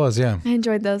 That was, yeah. I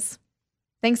enjoyed those.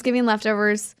 Thanksgiving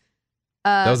leftovers,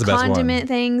 that was the best condiment one.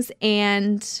 things,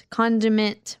 and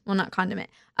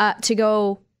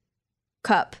to-go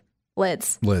cup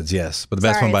lids. Lids, yes. But the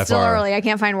best Sorry, one by it's still far. early. I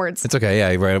can't find words. It's okay. Yeah.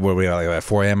 Right. What are we at, like at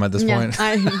 4 a.m. at this point?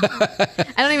 I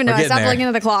don't even know. I stopped looking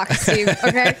at the clock, Steve.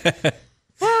 Okay.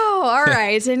 Wow. All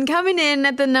right. And coming in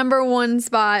at the number 1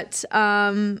 spot,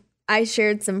 I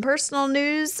shared some personal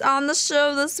news on the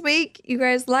show this week. You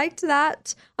guys liked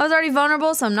that. I was already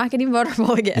vulnerable, so I'm not getting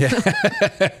vulnerable again.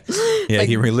 Yeah,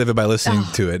 you relive it by listening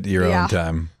to it your own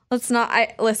time.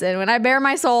 Listen, when I bare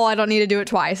my soul, I don't need to do it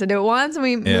twice. I do it once and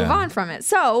we move on from it.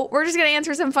 So we're just going to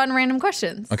answer some fun random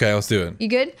questions. Okay, let's do it. You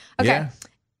good? Okay. Yeah.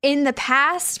 In the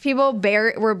past, people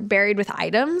were buried with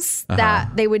items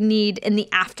that they would need in the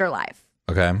afterlife.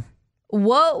 Okay.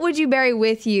 What would you bury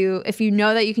with you if you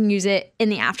know that you can use it in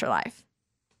the afterlife?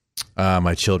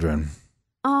 My children.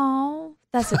 Oh,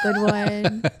 that's a good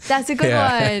one. That's a good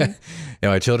one. Yeah,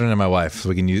 my children and my wife, so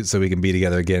we can be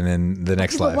together again in the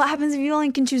next life. What happens if you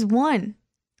only can choose one?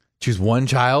 Choose one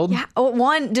child? Yeah,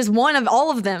 just one of all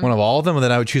of them. One of all of them, and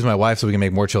then I would choose my wife so we can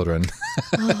make more children.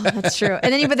 Oh, that's true.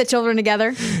 And then you put the children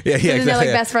together. Yeah, exactly. They're like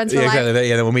best friends for life. Exactly.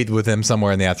 Yeah, then we'll meet with them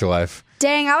somewhere in the afterlife.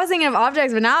 Dang, I was thinking of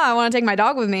objects, but now I want to take my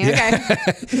dog with me. Okay.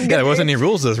 Yeah, there wasn't any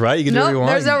rules to this, right? You can do what you want.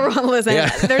 There's no rule. Listen,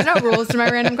 there's no rules to my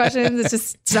random questions. It's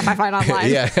just stuff I find online.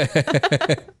 Yeah.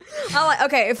 I'm like,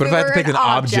 okay, but if I had to pick an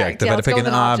object,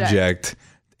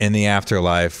 in the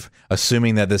afterlife,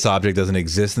 assuming that this object doesn't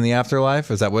exist in the afterlife,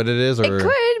 is that what it is? Or, it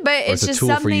could, but it's just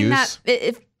something that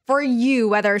for you,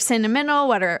 whether sentimental,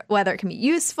 whether it can be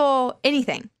useful,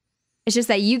 anything. It's just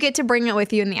that you get to bring it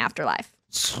with you in the afterlife.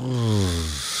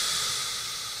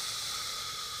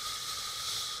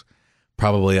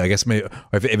 Probably, I guess, maybe, or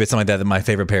if it's something like that, my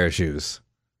favorite pair of shoes.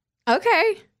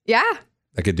 Okay. Yeah.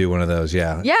 I could do one of those.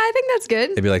 Yeah. Yeah, I think that's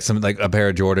good. It'd be like something like a pair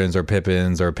of Jordans or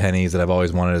Pippins or pennies that I've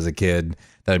always wanted as a kid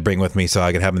that I'd bring with me so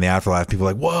I could have them in the afterlife. People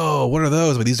are like, whoa, what are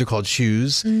those? But these are called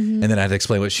shoes. Mm-hmm. And then I had to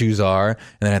explain what shoes are. And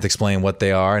then I had to explain what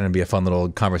they are. And it'd be a fun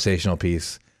little conversational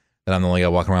piece that I'm the only guy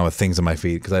walking around with things on my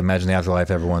feet. Because I imagine the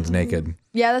afterlife, everyone's naked.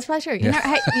 Yeah, that's probably true. You know,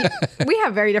 we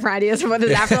have very different ideas of what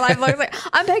this afterlife looks like.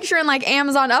 I'm picturing like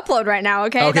Amazon Upload right now.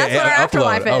 Okay, that's what our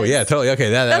afterlife is. Oh yeah, totally. Okay,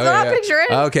 that's what I'm picturing.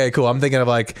 Okay, cool. I'm thinking of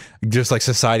like just like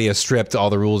society is stripped, all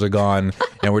the rules are gone,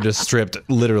 and we're just stripped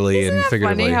literally and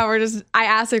figuratively. Funny how I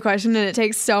ask a question and it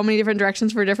takes so many different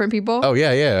directions for different people. Oh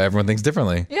yeah. Everyone thinks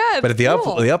differently. Yeah, but at the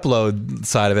upload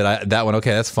side of it, that one,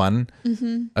 okay, that's fun.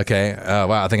 Mm-hmm. Okay.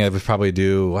 Wow, I think I would probably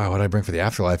do. Wow, what do I bring for the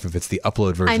afterlife if it's the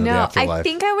upload version of the afterlife? I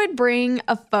think I would bring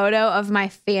a photo of my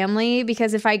family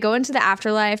because if I go into the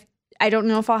afterlife, I don't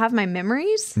know if I'll have my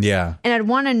memories. Yeah. And I'd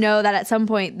want to know that at some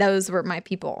point those were my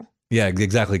people. Yeah,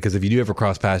 exactly. Because if you do ever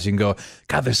cross paths, you can go,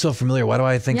 God, they're so familiar. Why do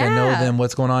I think I know them?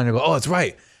 What's going on? You go, oh, that's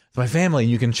right. it's my family.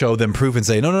 And you can show them proof and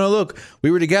say, no, look, we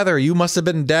were together. You must have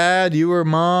been dad. You were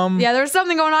mom. Yeah, there's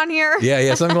something going on here.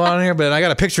 Yeah, something going on here. But I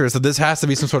got a picture, so this has to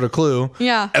be some sort of clue.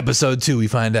 Yeah. Episode 2, we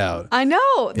find out. I know.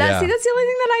 See, that's the only Yeah.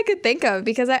 thing that I could think of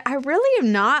because I really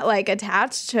am not like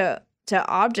attached to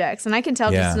objects. And I can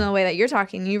tell just in the way that you're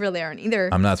talking, you really aren't either.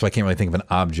 I'm not, so I can't really think of an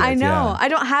object. I know. Yeah. I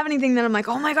don't have anything that I'm like,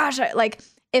 oh my gosh. Like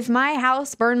if my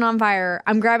house burned on fire,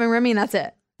 I'm grabbing Remy and that's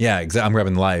it. Yeah, exactly. I'm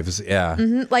grabbing lives. Yeah.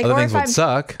 Like, Other or things if would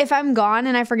suck. If I'm gone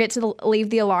and I forget to leave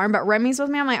the alarm, but Remy's with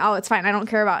me, I'm like, oh, it's fine. I don't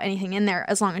care about anything in there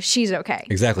as long as she's okay.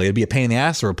 Exactly. It'd be a pain in the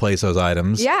ass to replace those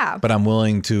items. Yeah. But I'm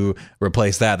willing to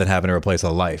replace that than having to replace a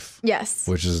life. Yes.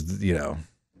 Which is, yeah.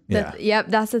 Yep,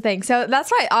 that's the thing. So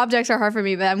that's why objects are hard for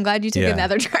me, but I'm glad you took it in the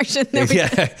other direction.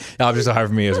 Yeah. Objects are hard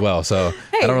for me as well. So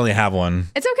I don't really have one.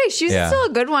 It's okay. Shoes is still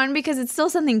a good one because it's still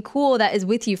something cool that is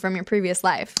with you from your previous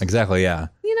life. Exactly. Yeah.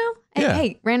 You know? Yeah.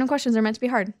 Hey, random questions are meant to be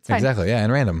hard. It's fine. Exactly. Yeah.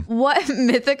 And random. What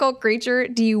mythical creature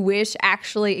do you wish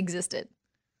actually existed?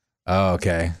 Oh,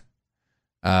 okay.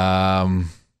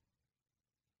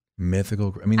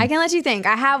 Mythical. I mean, I can let you think.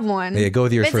 I have one. Yeah, go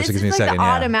with yours first. It gives me a second. It's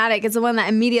automatic. It's the one that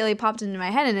immediately popped into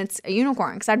my head, and it's a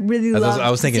unicorn because I'd really love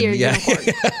I was thinking, to see a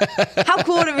unicorn. How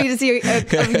cool would it be to see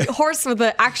a horse with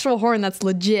an actual horn that's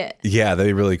legit? Yeah, that'd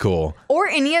be really cool. Or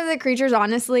any of the creatures,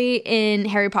 honestly, in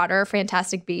Harry Potter,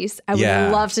 Fantastic Beasts. I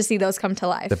would love to see those come to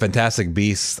life. The Fantastic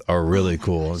Beasts are really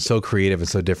cool. It's so creative and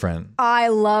so different.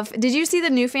 Did you see the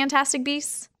new Fantastic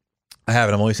Beasts? I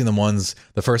haven't. I've only seen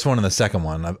the first one and the second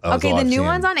one. Okay, the new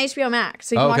one's on HBO Max,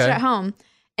 so you can watch it at home.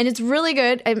 And it's really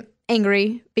good. I'm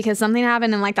angry because something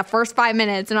happened in like the first 5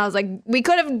 minutes, and I was like, we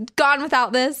could have gone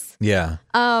without this. Yeah.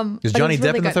 Is Johnny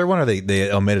Depp in the third one, or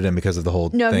they omitted him because of the whole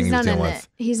thing he's not dealing in with? it.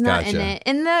 He's not in it.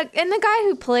 And the guy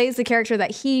who plays the character that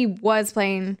he was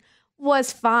playing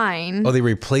was fine. Oh, they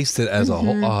replaced it as a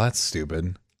whole. Oh, that's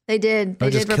stupid. They did. They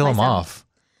just did kill him replace off.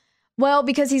 Well,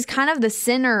 because he's kind of the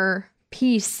center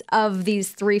piece of these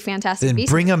three Fantastic Then Beasts.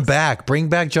 bring him back. Bring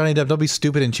back Johnny Depp. Don't be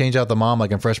stupid and change out the mom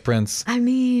like in Fresh Prince. I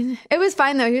mean, it was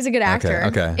fine though. He was a good actor.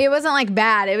 Okay. It wasn't like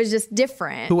bad. It was just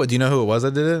different. Do you know who it was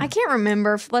that did it? I can't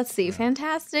remember. Let's see.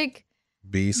 Fantastic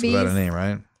Beast without a name,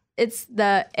 right? It's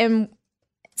the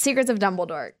Secrets of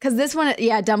Dumbledore. Because this one,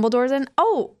 Dumbledore's in.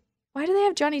 Oh, why do they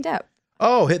have Johnny Depp?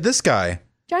 Oh, hit this guy.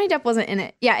 Johnny Depp wasn't in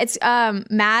it. Yeah, it's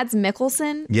Mads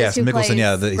Mikkelsen. Yes, Mikkelsen.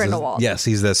 Yeah, Grindelwald.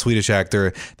 he's the Swedish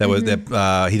actor that was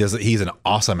that. He's an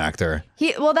awesome actor.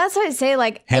 Well, that's what I say.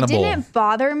 Like, Hannibal. It didn't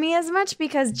bother me as much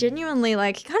because genuinely,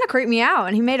 like, he kind of creeped me out,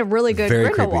 and he made a really good Very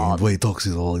Grindelwald. creepy. The way he talks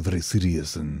is all very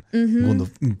serious and going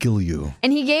to kill you.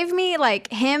 And he gave me like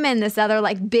him and this other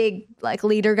like big like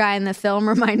leader guy in the film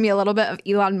remind me a little bit of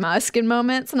Elon Musk in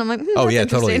moments, and I'm like, oh that's yeah,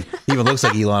 totally. interesting. He even looks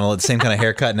like Elon. Same kind of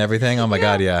haircut and everything. Oh my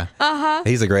god, yeah.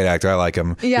 He's a great actor. I like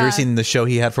him. Yeah. You ever seen the show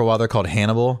he had for a while there called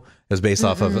Hannibal? It was based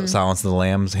off of Silence of the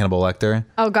Lambs, Hannibal Lecter.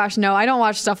 Oh gosh, no, I don't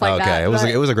watch stuff like that. Okay,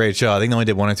 it was a great show. I think they only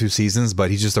did 1 or 2 seasons,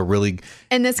 but he's just a really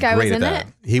and this guy was great in at that.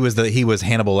 it. He was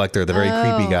Hannibal Lecter, the very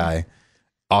creepy guy.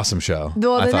 Awesome show.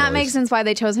 Well, then that makes sense why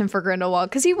they chose him for Grindelwald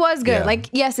because he was good. Yeah. Like,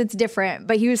 yes, it's different,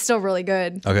 but he was still really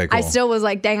good. Okay, cool. I still was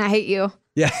like, dang, I hate you.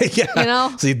 Yeah. You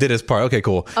know? So he did his part. Okay,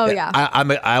 cool. Oh yeah.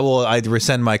 I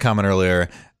rescind my comment earlier.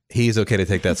 He's okay to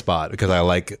take that spot because I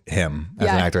like him as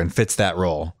an actor and fits that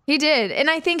role. He did. And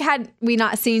I think had we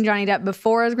not seen Johnny Depp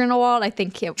before as Grindelwald, I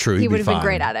think he would have been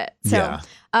great at it. So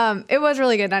it was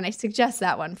really good. And I suggest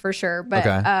that one for sure. But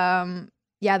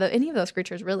any of those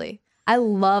creatures really. I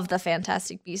love the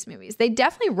Fantastic Beasts movies. They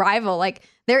definitely rival, like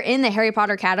they're in the Harry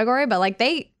Potter category, but like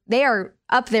they are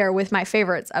up there with my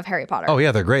favorites of Harry Potter. Oh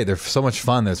yeah, they're great. They're so much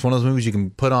fun. It's one of those movies you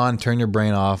can put on, turn your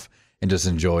brain off, and just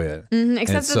enjoy it.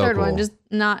 Except the third one, just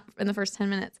not in the first 10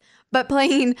 minutes. But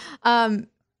playing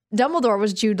Dumbledore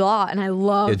was Jude Law, and I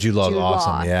love Jude Law's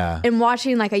awesome. Yeah, and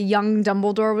watching like a young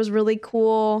Dumbledore was really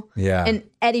cool. Yeah, and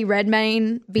Eddie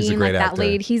Redmayne being like that actor.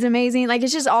 lead, he's amazing. Like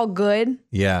it's just all good.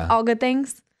 Yeah, all good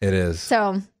things. It is.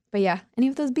 So, but yeah, any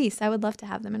of those beasts, I would love to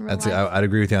have them in real life. I'd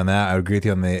agree with you on that. I would agree with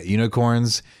you on the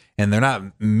unicorns, and they're not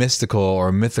mystical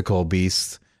or mythical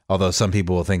beasts, although some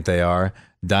people will think they are.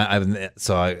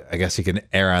 So I guess you can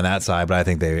err on that side, but I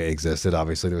think they existed.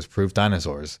 Obviously, there was proof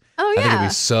dinosaurs. Oh yeah, I think it'd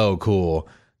be so cool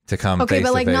to come. Okay, face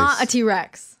but like to face. not a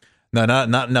T-Rex. No.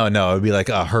 It would be like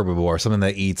a herbivore, something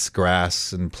that eats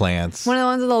grass and plants. One of the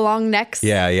ones with the long necks.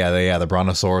 Yeah, the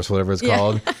brontosaurus, whatever it's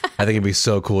called. I think it'd be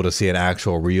so cool to see an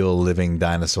actual, real, living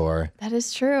dinosaur. That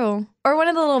is true. Or one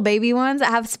of the little baby ones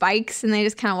that have spikes and they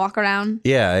just kind of walk around.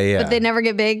 Yeah. But they never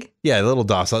get big. Yeah, a little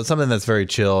docile. Something that's very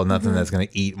chill, nothing that's going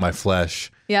to eat my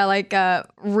flesh. Yeah, like a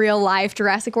real life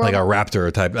Jurassic World. Like a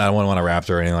raptor type. I don't want a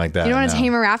raptor or anything like that. You don't want to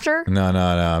tame a raptor? No.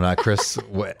 I'm not Chris,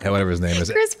 whatever his name is.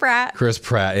 Chris Pratt. Chris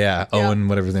Pratt, yeah. Owen,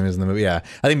 whatever his name is in the movie. Yeah. I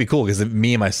think it'd be cool because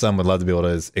me and my son would love to be able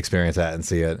to experience that and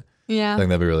see it. Yeah. I think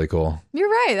that'd be really cool. You're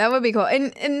right. That would be cool.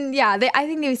 And yeah, I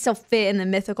think they would still fit in the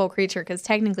mythical creature because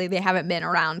technically they haven't been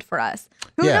around for us.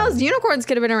 Who knows? Unicorns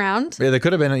could have been around. Yeah, they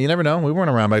could have been. You never know. We weren't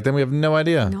around back then. We have no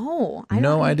idea. No.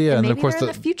 No idea. And then, maybe of course, they're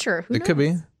in the future. Who knows? could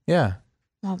be. Yeah.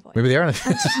 Oh, boy. Maybe they are in the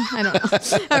future. I don't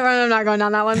know. I'm not going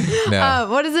down that one. No.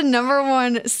 What is the number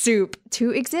one soup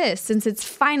to exist since it's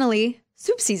finally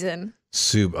soup season?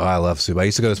 Soup. Oh, I love soup. I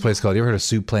used to go to this place called, you ever heard of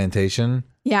Soup Plantation?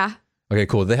 Yeah. Okay,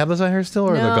 cool. Do they have those out here still,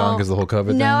 or they're gone because of the whole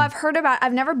COVID thing? No,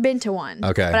 I've never been to one.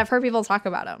 Okay. But I've heard people talk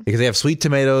about them. Because they have sweet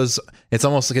tomatoes. It's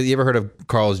almost like, you ever heard of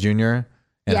Carl's Jr. and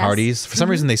Yes. Hardee's? For some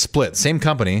reason, they split. Same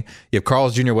company. You have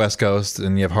Carl's Jr. West Coast,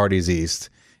 and you have Hardee's East.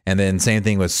 And then same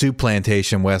thing with Soup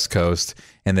Plantation West Coast,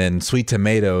 and then Sweet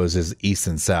Tomatoes is East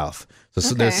and South.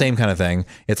 So they're the same kind of thing.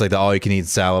 It's like the all-you-can-eat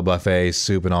salad buffet,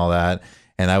 soup, and all that.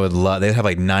 And I would love. They'd have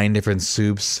like 9 different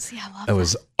soups. See, I love it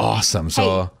was awesome.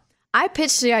 So. Hey, I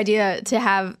pitched the idea to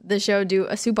have the show do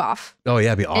a soup off. Oh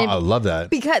yeah, I love that.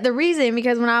 Because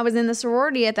when I was in the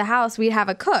sorority at the house, we'd have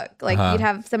a cook. Like you'd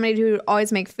have somebody who would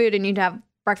always make food, and you'd have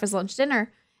breakfast, lunch,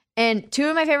 dinner. And 2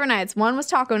 of my favorite nights. One was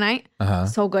taco night.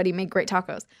 So good, he made great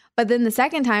tacos. But then the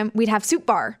second time, we'd have soup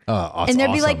bar. Oh, and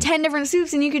there'd be like 10 different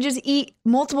soups, and you could just eat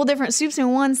multiple different soups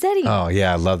in one setting. Oh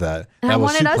yeah, I love that. And that I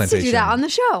was wanted Soup us Plantation. to do that on the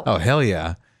show. Oh hell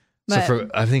yeah!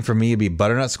 But, I think for me, it'd be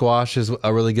butternut squash is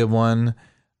a really good one.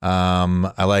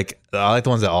 I like the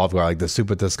ones that Olive Garden, like the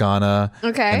Super Toscana,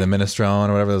 and the Minestrone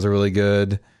or whatever. Those are really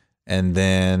good. And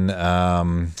then I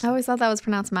always thought that was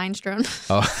pronounced minestrone.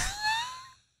 Oh.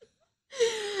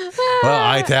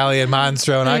 Well, Italian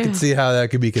minestrone. I can see how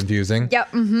that could be confusing. Yep.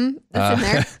 That's in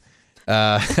there.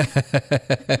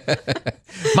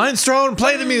 Minestrone,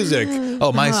 play the music.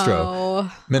 Oh, maestro.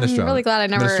 Oh, Minestrone. I'm really glad I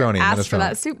never asked for Minestrone.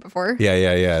 that soup before. Yeah.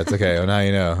 It's okay. Well, now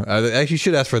you know. Actually, you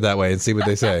should ask for it that way and see what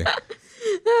they say.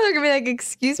 They're gonna be like,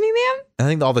 "Excuse me, ma'am." I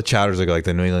think all the chowders are good, like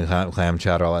the New England clam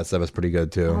chowder, all that stuff is pretty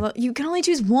good too. You can only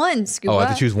choose one, Scuba. Oh, I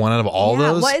have to choose one out of all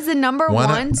those? What is the number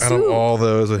one soup? Out of all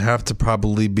those would have to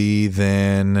probably be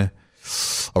then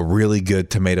a really good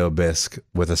tomato bisque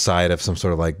with a side of some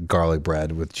sort of like garlic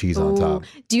bread with cheese on top.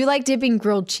 Do you like dipping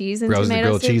grilled cheese in tomato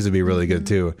grilled soup? cheese would be really good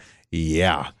too.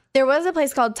 Yeah. There was a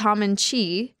place called Tom and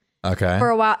Chi. Okay. For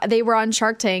a while, they were on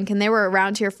Shark Tank, and they were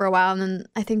around here for a while, and then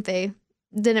I think they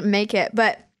didn't make it,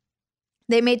 but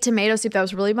they made tomato soup that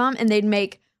was really bomb, and they'd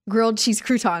make grilled cheese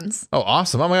croutons. Oh,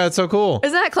 awesome. Oh my God, that's so cool.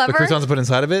 Isn't that clever? The croutons to put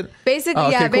inside of it?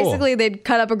 Basically, cool. basically they'd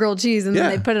cut up a grilled cheese and then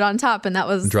they'd put it on top, and that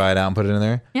was... Dry it out and put it in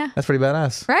there? Yeah. That's pretty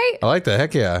badass. Right? I like that.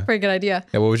 Heck yeah. Pretty good idea.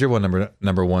 Yeah, what was your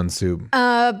number one soup?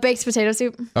 Baked potato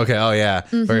soup. Okay, oh yeah.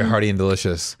 Mm-hmm. Very hearty and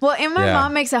delicious. Well, and my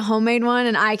mom makes a homemade one,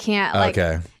 and I can't, like...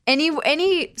 Okay.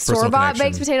 Any store-bought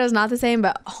baked potato is not the same,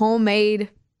 but homemade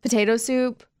potato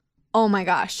soup, oh my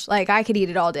gosh. Like, I could eat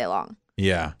it all day long.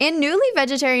 Yeah. And newly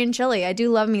vegetarian chili. I do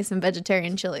love me some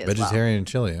vegetarian chili as Vegetarian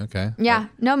chili, okay. Yeah,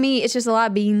 no meat. It's just a lot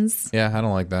of beans. Yeah, I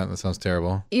don't like that. That sounds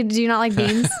terrible. Do you not like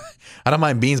beans? I don't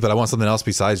mind beans, but I want something else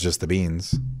besides just the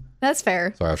beans. That's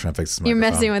fair. Sorry, I was trying to fix this You're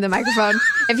microphone. messing with the microphone.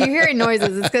 If you're hearing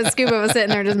noises, it's because Scuba was sitting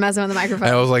there just messing with the microphone.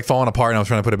 And it was like falling apart, and I was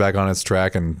trying to put it back on its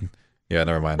track, and yeah,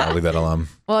 never mind. I'll leave that alone.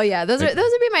 Well, yeah, those would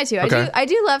be my two. Okay. I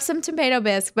do love some tomato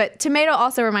bisque, but tomato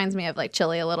also reminds me of like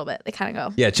chili a little bit. They kind of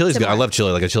go. Yeah, chili's good. I similar. love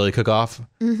chili, like a chili cook-off.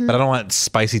 Mhm. But I don't want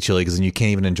spicy chili because then you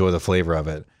can't even enjoy the flavor of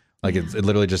it. Like it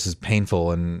literally just is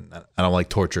painful, and I don't like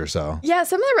torture. So Yeah,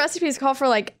 some of the recipes call for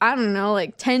like, I don't know,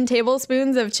 like 10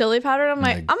 tablespoons of chili powder. And I'm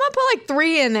like, I'm going to put like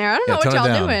 3 in there. I don't know what tone it y'all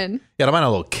down. doing. Yeah, I don't mind a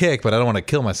little kick, but I don't want to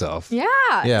kill myself. Yeah.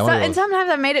 Yeah, So, one of and those.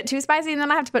 sometimes I've made it too spicy, and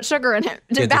then I have to put sugar in it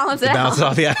to balance it out. Balance it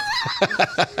off, yeah.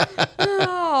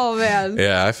 Oh, man.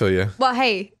 Yeah, I feel you. Well,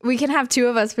 hey, we can have 2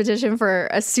 of us petition for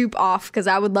a soup off because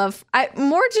I would love,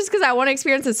 more just because I want to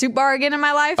experience a soup bar again in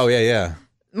my life. Oh, yeah.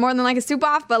 More than like a soup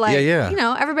off, but like, Yeah. you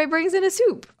know, everybody brings in a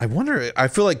soup. I wonder, I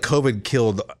feel like COVID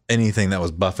killed anything that was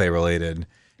buffet related.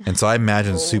 And so I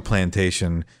imagine Soup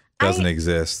Plantation doesn't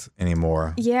exist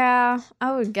anymore. Yeah,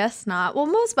 I would guess not. Well,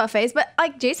 most buffets, but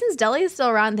like Jason's Deli is still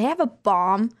around. They have a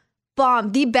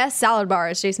the best salad bar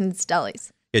is Jason's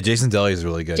Deli's. Yeah, Jason's Deli is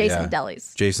really good. Jason's yeah.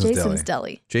 Deli's. Jason's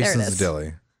Deli. Jason's There it is.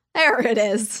 Deli. There it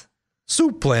is.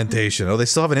 Soup Plantation. Oh, they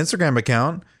still have an Instagram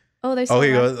account. Oh, they still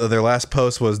here you have- go. Their last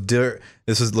post was,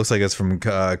 looks like it's from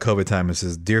COVID time. It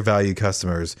says, "Dear valued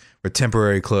customers, we're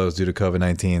temporarily closed due to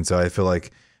COVID-19." So I feel like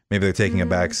maybe they're taking a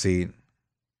back seat.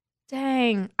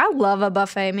 Dang. I love a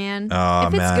buffet, man. Oh,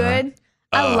 if it's man. good,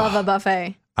 I love a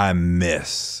buffet. I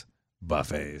miss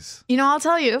Buffets. You know, I'll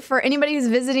tell you, for anybody who's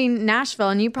visiting Nashville,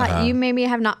 and you maybe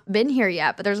have not been here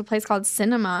yet, but there's a place called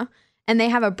Cinema, and they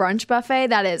have a brunch buffet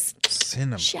that is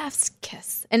chef's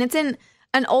kiss. And it's in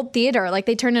an old theater. Like,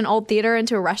 they turned an old theater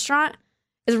into a restaurant.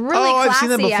 It's really classy. I've seen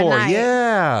that before. At night.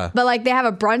 Yeah. But like, they have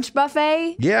a brunch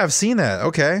buffet. Yeah, I've seen that.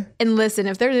 Okay. And listen,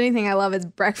 if there's anything I love, it's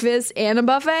breakfast and a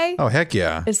buffet. Oh, heck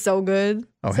yeah. It's so good.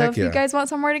 Oh, so heck if yeah. you guys want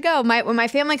somewhere to go, when my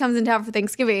family comes in town for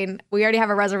Thanksgiving, we already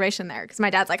have a reservation there because my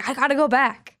dad's like, I gotta go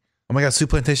back. Oh my God, Soup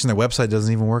Plantation, their website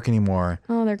doesn't even work anymore.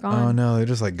 Oh, they're gone. Oh no, they're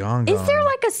just like gone. Is there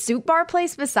like a soup bar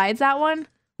place besides that one?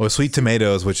 Well, Sweet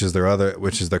Tomatoes, which is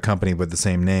their company with the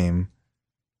same name.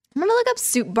 I'm gonna look up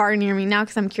soup bar near me now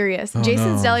because I'm curious.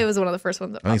 Jason's Deli was one of the first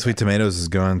ones. I think Sweet Tomatoes is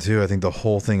gone too. I think the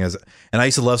whole thing is, and I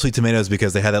used to love Sweet Tomatoes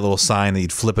because they had that little sign that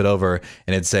you'd flip it over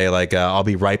and it'd say like, "I'll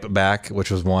be right back,"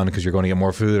 which was one because you're going to get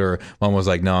more food, or one was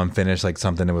like, "No, I'm finished," like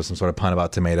something. It was some sort of pun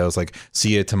about tomatoes, like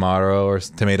 "See you tomorrow" or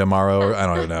 "Tomato tomorrow," or I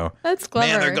don't even know. That's clever.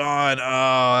 Man, they're gone.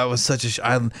 Oh, that was such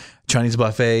a Chinese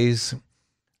buffets.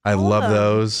 I love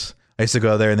those. I used to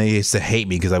go there and they used to hate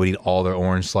me because I would eat all their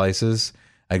orange slices.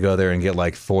 I go there and get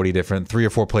like 3 or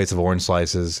 4 plates of orange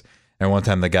slices. And one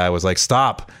time the guy was like,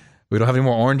 "Stop. We don't have any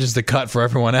more oranges to cut for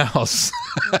everyone else."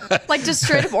 Like just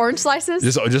straight up orange slices?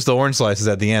 Just the orange slices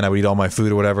at the end. I would eat all my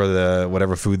food or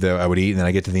whatever food that I would eat. And then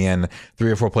I get to the end,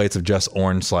 3 or 4 plates of just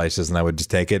orange slices. And I would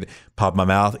just take it, pop in my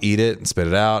mouth, eat it, spit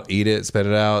it out, eat it, spit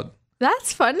it out.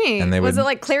 That's funny. And was it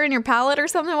like clearing your palate or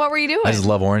something? What were you doing? I just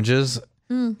love oranges.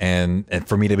 And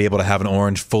for me to be able to have an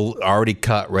orange full, already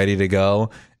cut, ready to go,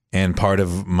 and part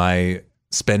of my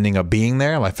spending of being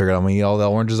there, I figured I'm going to eat all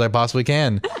the oranges I possibly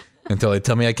can until they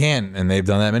tell me I can't. And they've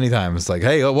done that many times. It's like,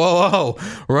 "Hey, whoa,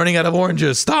 we're running out of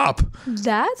oranges. Stop."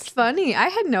 That's funny. I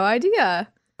had no idea.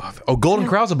 Oh, Golden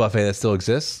Corral's a buffet that still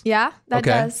exists. Yeah, that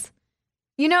does.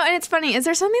 You know, and it's funny. Is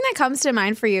there something that comes to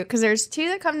mind for you? Because there's 2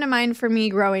 that come to mind for me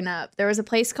growing up. There was a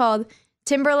place called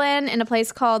Timberland and a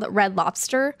place called Red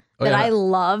Lobster that I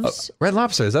loved. Red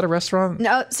Lobster, is that a restaurant?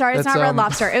 No, sorry, it's not Red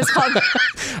Lobster. It was called.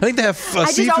 I think they have I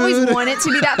seafood. just always want it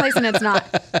to be that place, and it's not.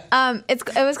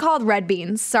 It was called Red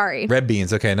Beans. Sorry. Red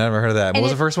Beans. Okay, never heard of that. What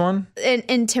was the first one?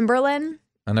 In Timberland.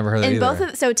 I never heard of that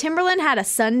either. So Timberland had a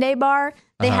Sunday bar.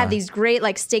 They had these great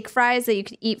like steak fries that you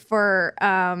could eat for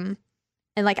and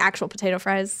like actual potato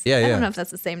fries. Yeah, I don't know if that's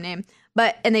the same name,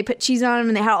 and they put cheese on them,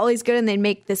 and they had all these good, and they'd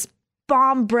make this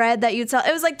bomb bread that you'd sell.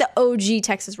 It was like the OG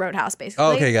Texas Roadhouse, basically.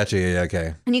 Oh, okay, gotcha. Yeah,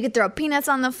 okay. And you could throw peanuts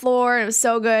on the floor. And it was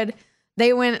so good.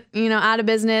 They went, out of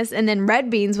business. And then Red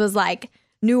Beans was like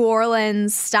New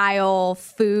Orleans style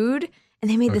food.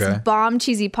 And they made this bomb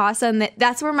cheesy pasta. And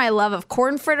that's where my love of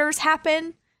corn fritters happened.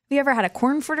 Have you ever had a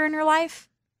corn fritter in your life?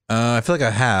 I feel like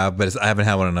I have, but I haven't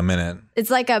had one in a minute. It's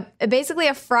like basically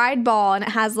a fried ball. And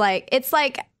it has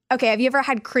okay, have you ever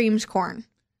had creamed corn?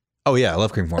 Oh, yeah. I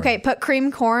love cream corn. Okay, put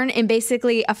cream corn in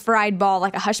basically a fried ball,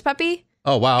 like a hush puppy.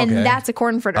 Oh, wow. Okay. And that's a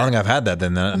corn fritter. I don't think I've had that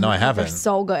then. No, I haven't. They're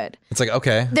so good. It's like,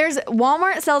 okay.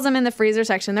 Walmart sells them in the freezer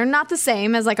section. They're not the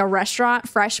same as like a restaurant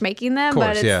fresh making them,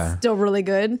 but it's still really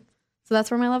good. So that's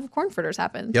where my love of corn fritters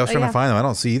happened. Yeah, I was trying to find them. I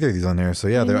don't see either of these on there. So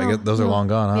yeah, I guess those are long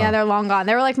gone, huh? Yeah, they're long gone.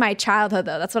 They were like my childhood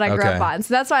though. That's what I grew up on.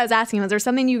 So that's why I was asking, was there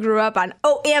something you grew up on?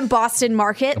 Oh, and Boston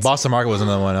Market. Boston Market was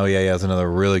another one. Oh yeah, that's another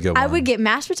really good one. I would get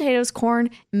mashed potatoes,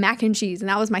 corn, mac and cheese, and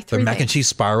that was my 3 The mac and cheese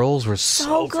spirals were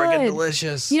so freaking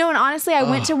delicious. And honestly, I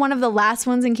went to one of the last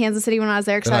ones in Kansas City when I was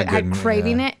there because I had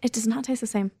craving it. It does not taste the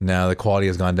same. No, the quality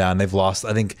has gone down. They've lost.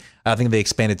 I think they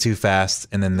expanded too fast,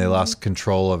 and then they lost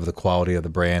control of the quality of the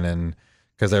brand. And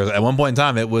because at one point in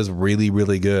time, it was really,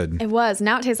 really good. It was.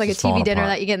 Now it tastes like a TV dinner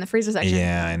that you get in the freezer section.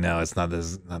 Yeah, I know. It's not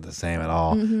the same at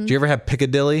all. Did you ever have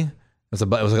Piccadilly? It was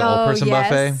like an old person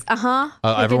buffet.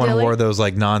 Everyone wore those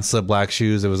like non-slip black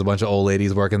shoes. There was a bunch of old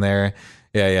ladies working there.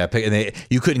 Yeah. And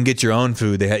you couldn't get your own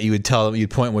food. You would tell them,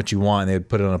 you'd point what you want, and they'd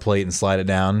put it on a plate and slide it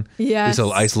down. Yes.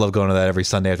 I used to love going to that every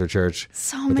Sunday after church.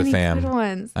 So with many the fam. Good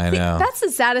ones. I know. That's the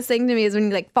saddest thing to me is when you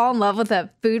like fall in love with a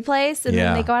food place and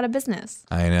then they go out of business.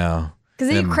 I know.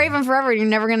 Because then you crave them forever and you're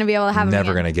never going to be able to have them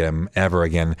Never going to get them ever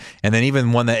again. And then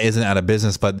even one that isn't out of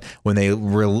business, but when they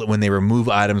remove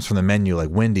items from the menu, like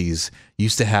Wendy's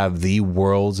used to have the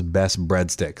world's best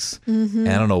breadsticks. And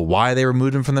I don't know why they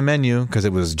removed them from the menu, because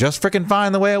it was just freaking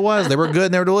fine the way it was. They were good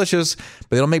and they were delicious,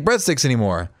 but they don't make breadsticks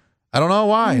anymore. I don't know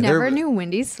why. I never knew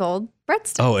Wendy's sold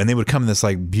breadsticks. Oh, and they would come in this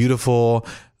like beautiful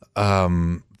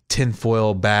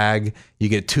tinfoil bag. You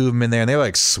get 2 of them in there, and they were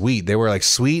like sweet. They were like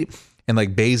sweet and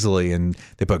like basil-y, and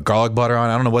they put garlic butter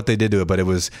on. I don't know what they did to it, but it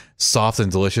was soft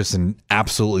and delicious and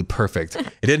absolutely perfect.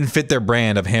 It didn't fit their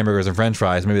brand of hamburgers and french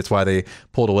fries. Maybe that's why they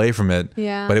pulled away from it.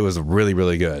 Yeah. But it was really,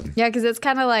 really good. Yeah, because it's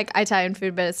kind of like Italian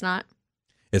food, but it's not.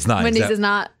 It's not. Wendy's is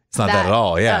not. It's not that at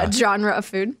all. Yeah. Genre of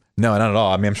food. No, not at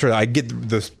all. I mean, I'm sure I get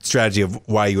the strategy of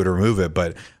why you would remove it,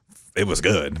 but it was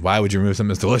good. Why would you remove something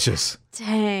that's delicious?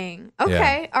 Dang.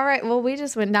 Okay. All right. Well, we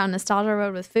just went down nostalgia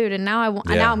road with food, and now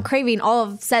now I'm craving all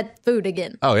of said food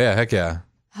again. Oh yeah, heck yeah.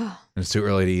 It's too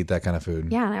early to eat that kind of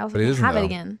food. Yeah, and I also can't have it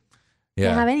again. Yeah.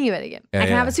 Can't have any of it again. Yeah, I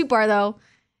can have a soup bar though,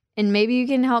 and maybe you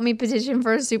can help me petition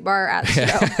for a soup bar at the show.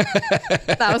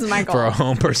 That was my goal. For our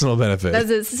own personal benefit. That's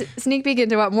a sneak peek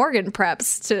into what Morgan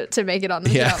preps to make it on the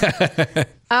show.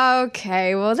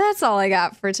 Okay, well, that's all I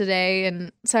got for today.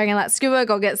 And so I'm going to let Scuba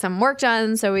go get some work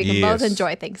done so we can both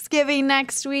enjoy Thanksgiving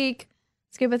next week.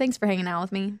 Scuba, thanks for hanging out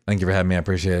with me. Thank you for having me. I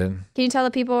appreciate it. Can you tell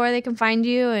the people where they can find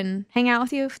you and hang out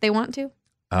with you if they want to?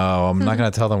 Oh, I'm not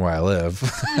going to tell them where I live.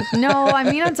 No, I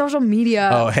mean on social media.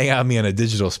 Oh, hang out with me in a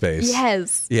digital space.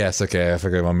 Yes. Yes, okay. I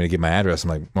figured you want me to give my address. I'm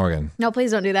like, Morgan. No,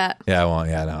 please don't do that. Yeah, I won't.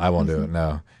 Yeah, no, I won't do it.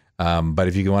 No. But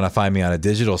if you want to find me on a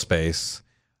digital space,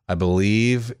 I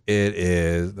believe it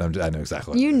is. I know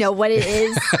exactly. You know what it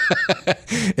is.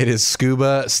 It is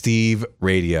Scuba Steve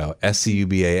Radio.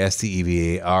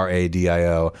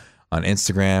 SCUBASTEVRADIO on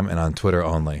Instagram and on Twitter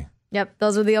only. Yep,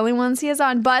 those are the only ones he is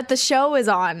on. But the show is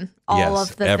on all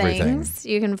of the everything. things.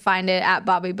 You can find it at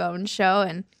Bobby Bones Show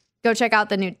and go check out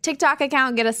the new TikTok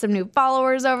account. Get us some new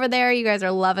followers over there. You guys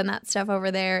are loving that stuff over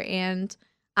there. And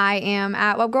I am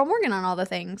at Webgirl Morgan on all the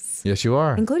things. Yes, you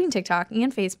are. Including TikTok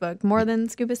and Facebook. More than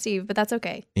Scuba Steve, but that's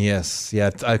okay. Yes.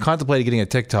 Yeah, I contemplated getting a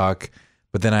TikTok,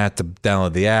 but then I had to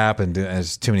download the app and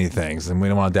there's too many things. And we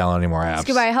don't want to download any more apps.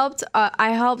 Scuba, I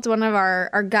helped one of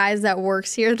our guys that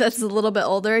works here that's a little bit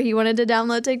older. He wanted to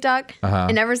download TikTok.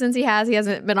 And ever since he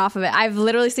hasn't been off of it. I've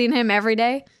literally seen him every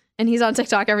day. And he's on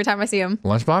TikTok every time I see him.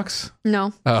 Lunchbox?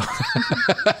 No. Oh.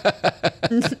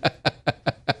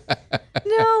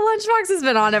 No, Lunchbox has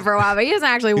been on it for a while, but he doesn't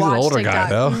actually watch He's an older TikTok. guy,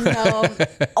 though. No,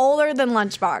 older than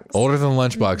Lunchbox. Older than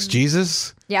Lunchbox.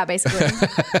 Jesus? Yeah, basically.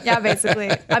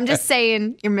 I'm just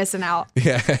saying you're missing out.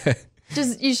 Yeah.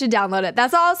 You should download it.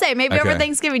 That's all I'll say. Maybe over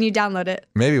Thanksgiving you download it.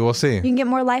 Maybe. We'll see. You can get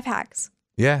more life hacks.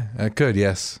 Yeah, I could.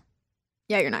 Yes.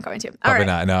 Yeah, you're not going to. All Probably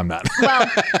right. not. No, I'm not. Well,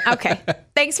 okay.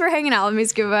 Thanks for hanging out with me,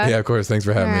 Scuba. Yeah, of course. Thanks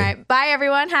for having me. All right. Bye,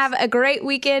 everyone. Have a great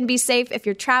weekend. Be safe if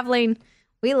you're traveling.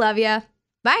 We love you.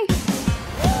 Bye.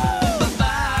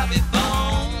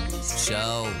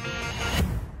 Show.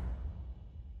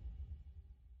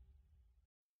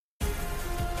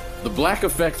 The Black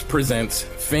Effect presents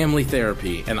Family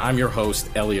Therapy, and I'm your host,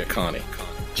 Elliot Connie.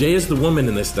 Jay is the woman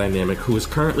in this dynamic who is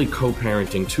currently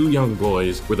co-parenting 2 young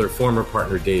boys with her former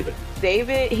partner, David.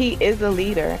 David, he is a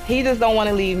leader. He just don't want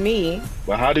to leave me.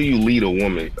 But how do you lead a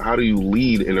woman? How do you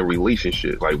lead in a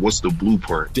relationship? Like, what's the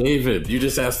blueprint? David, you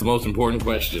just asked the most important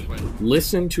question.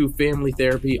 Listen to Family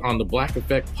Therapy on the Black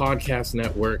Effect Podcast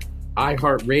Network,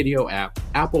 iHeartRadio app,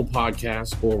 Apple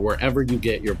Podcasts, or wherever you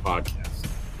get your podcasts.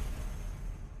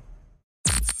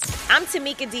 I'm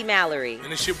Tamika D. Mallory.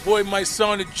 And it's your boy, my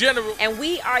son, the General. And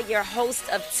we are your hosts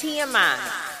of TMI.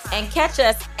 And catch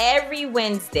us every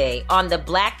Wednesday on the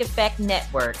Black Effect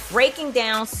Network, breaking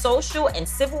down social and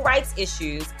civil rights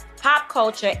issues, pop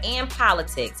culture, and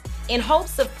politics in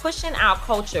hopes of pushing our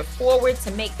culture forward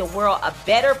to make the world a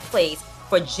better place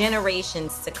for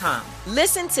generations to come.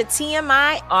 Listen to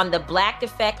TMI on the Black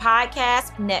Effect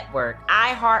Podcast Network,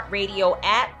 iHeartRadio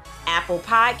app, Apple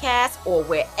Podcasts, or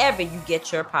wherever you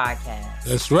get your podcasts.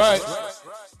 That's right.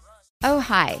 Oh,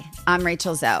 hi, I'm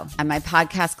Rachel Zoe, and my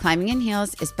podcast, Climbing in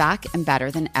Heels, is back and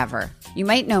better than ever. You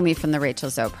might know me from the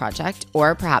Rachel Zoe Project,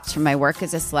 or perhaps from my work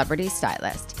as a celebrity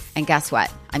stylist. And guess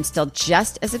what? I'm still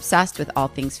just as obsessed with all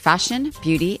things fashion,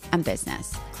 beauty, and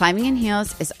business. Climbing in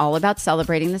Heels is all about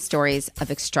celebrating the stories of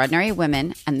extraordinary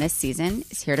women, and this season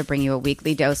is here to bring you a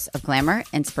weekly dose of glamour,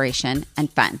 inspiration,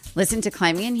 and fun. Listen to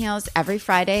Climbing in Heels every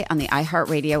Friday on the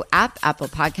iHeartRadio app, Apple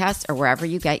Podcasts, or wherever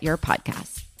you get your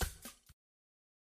podcasts.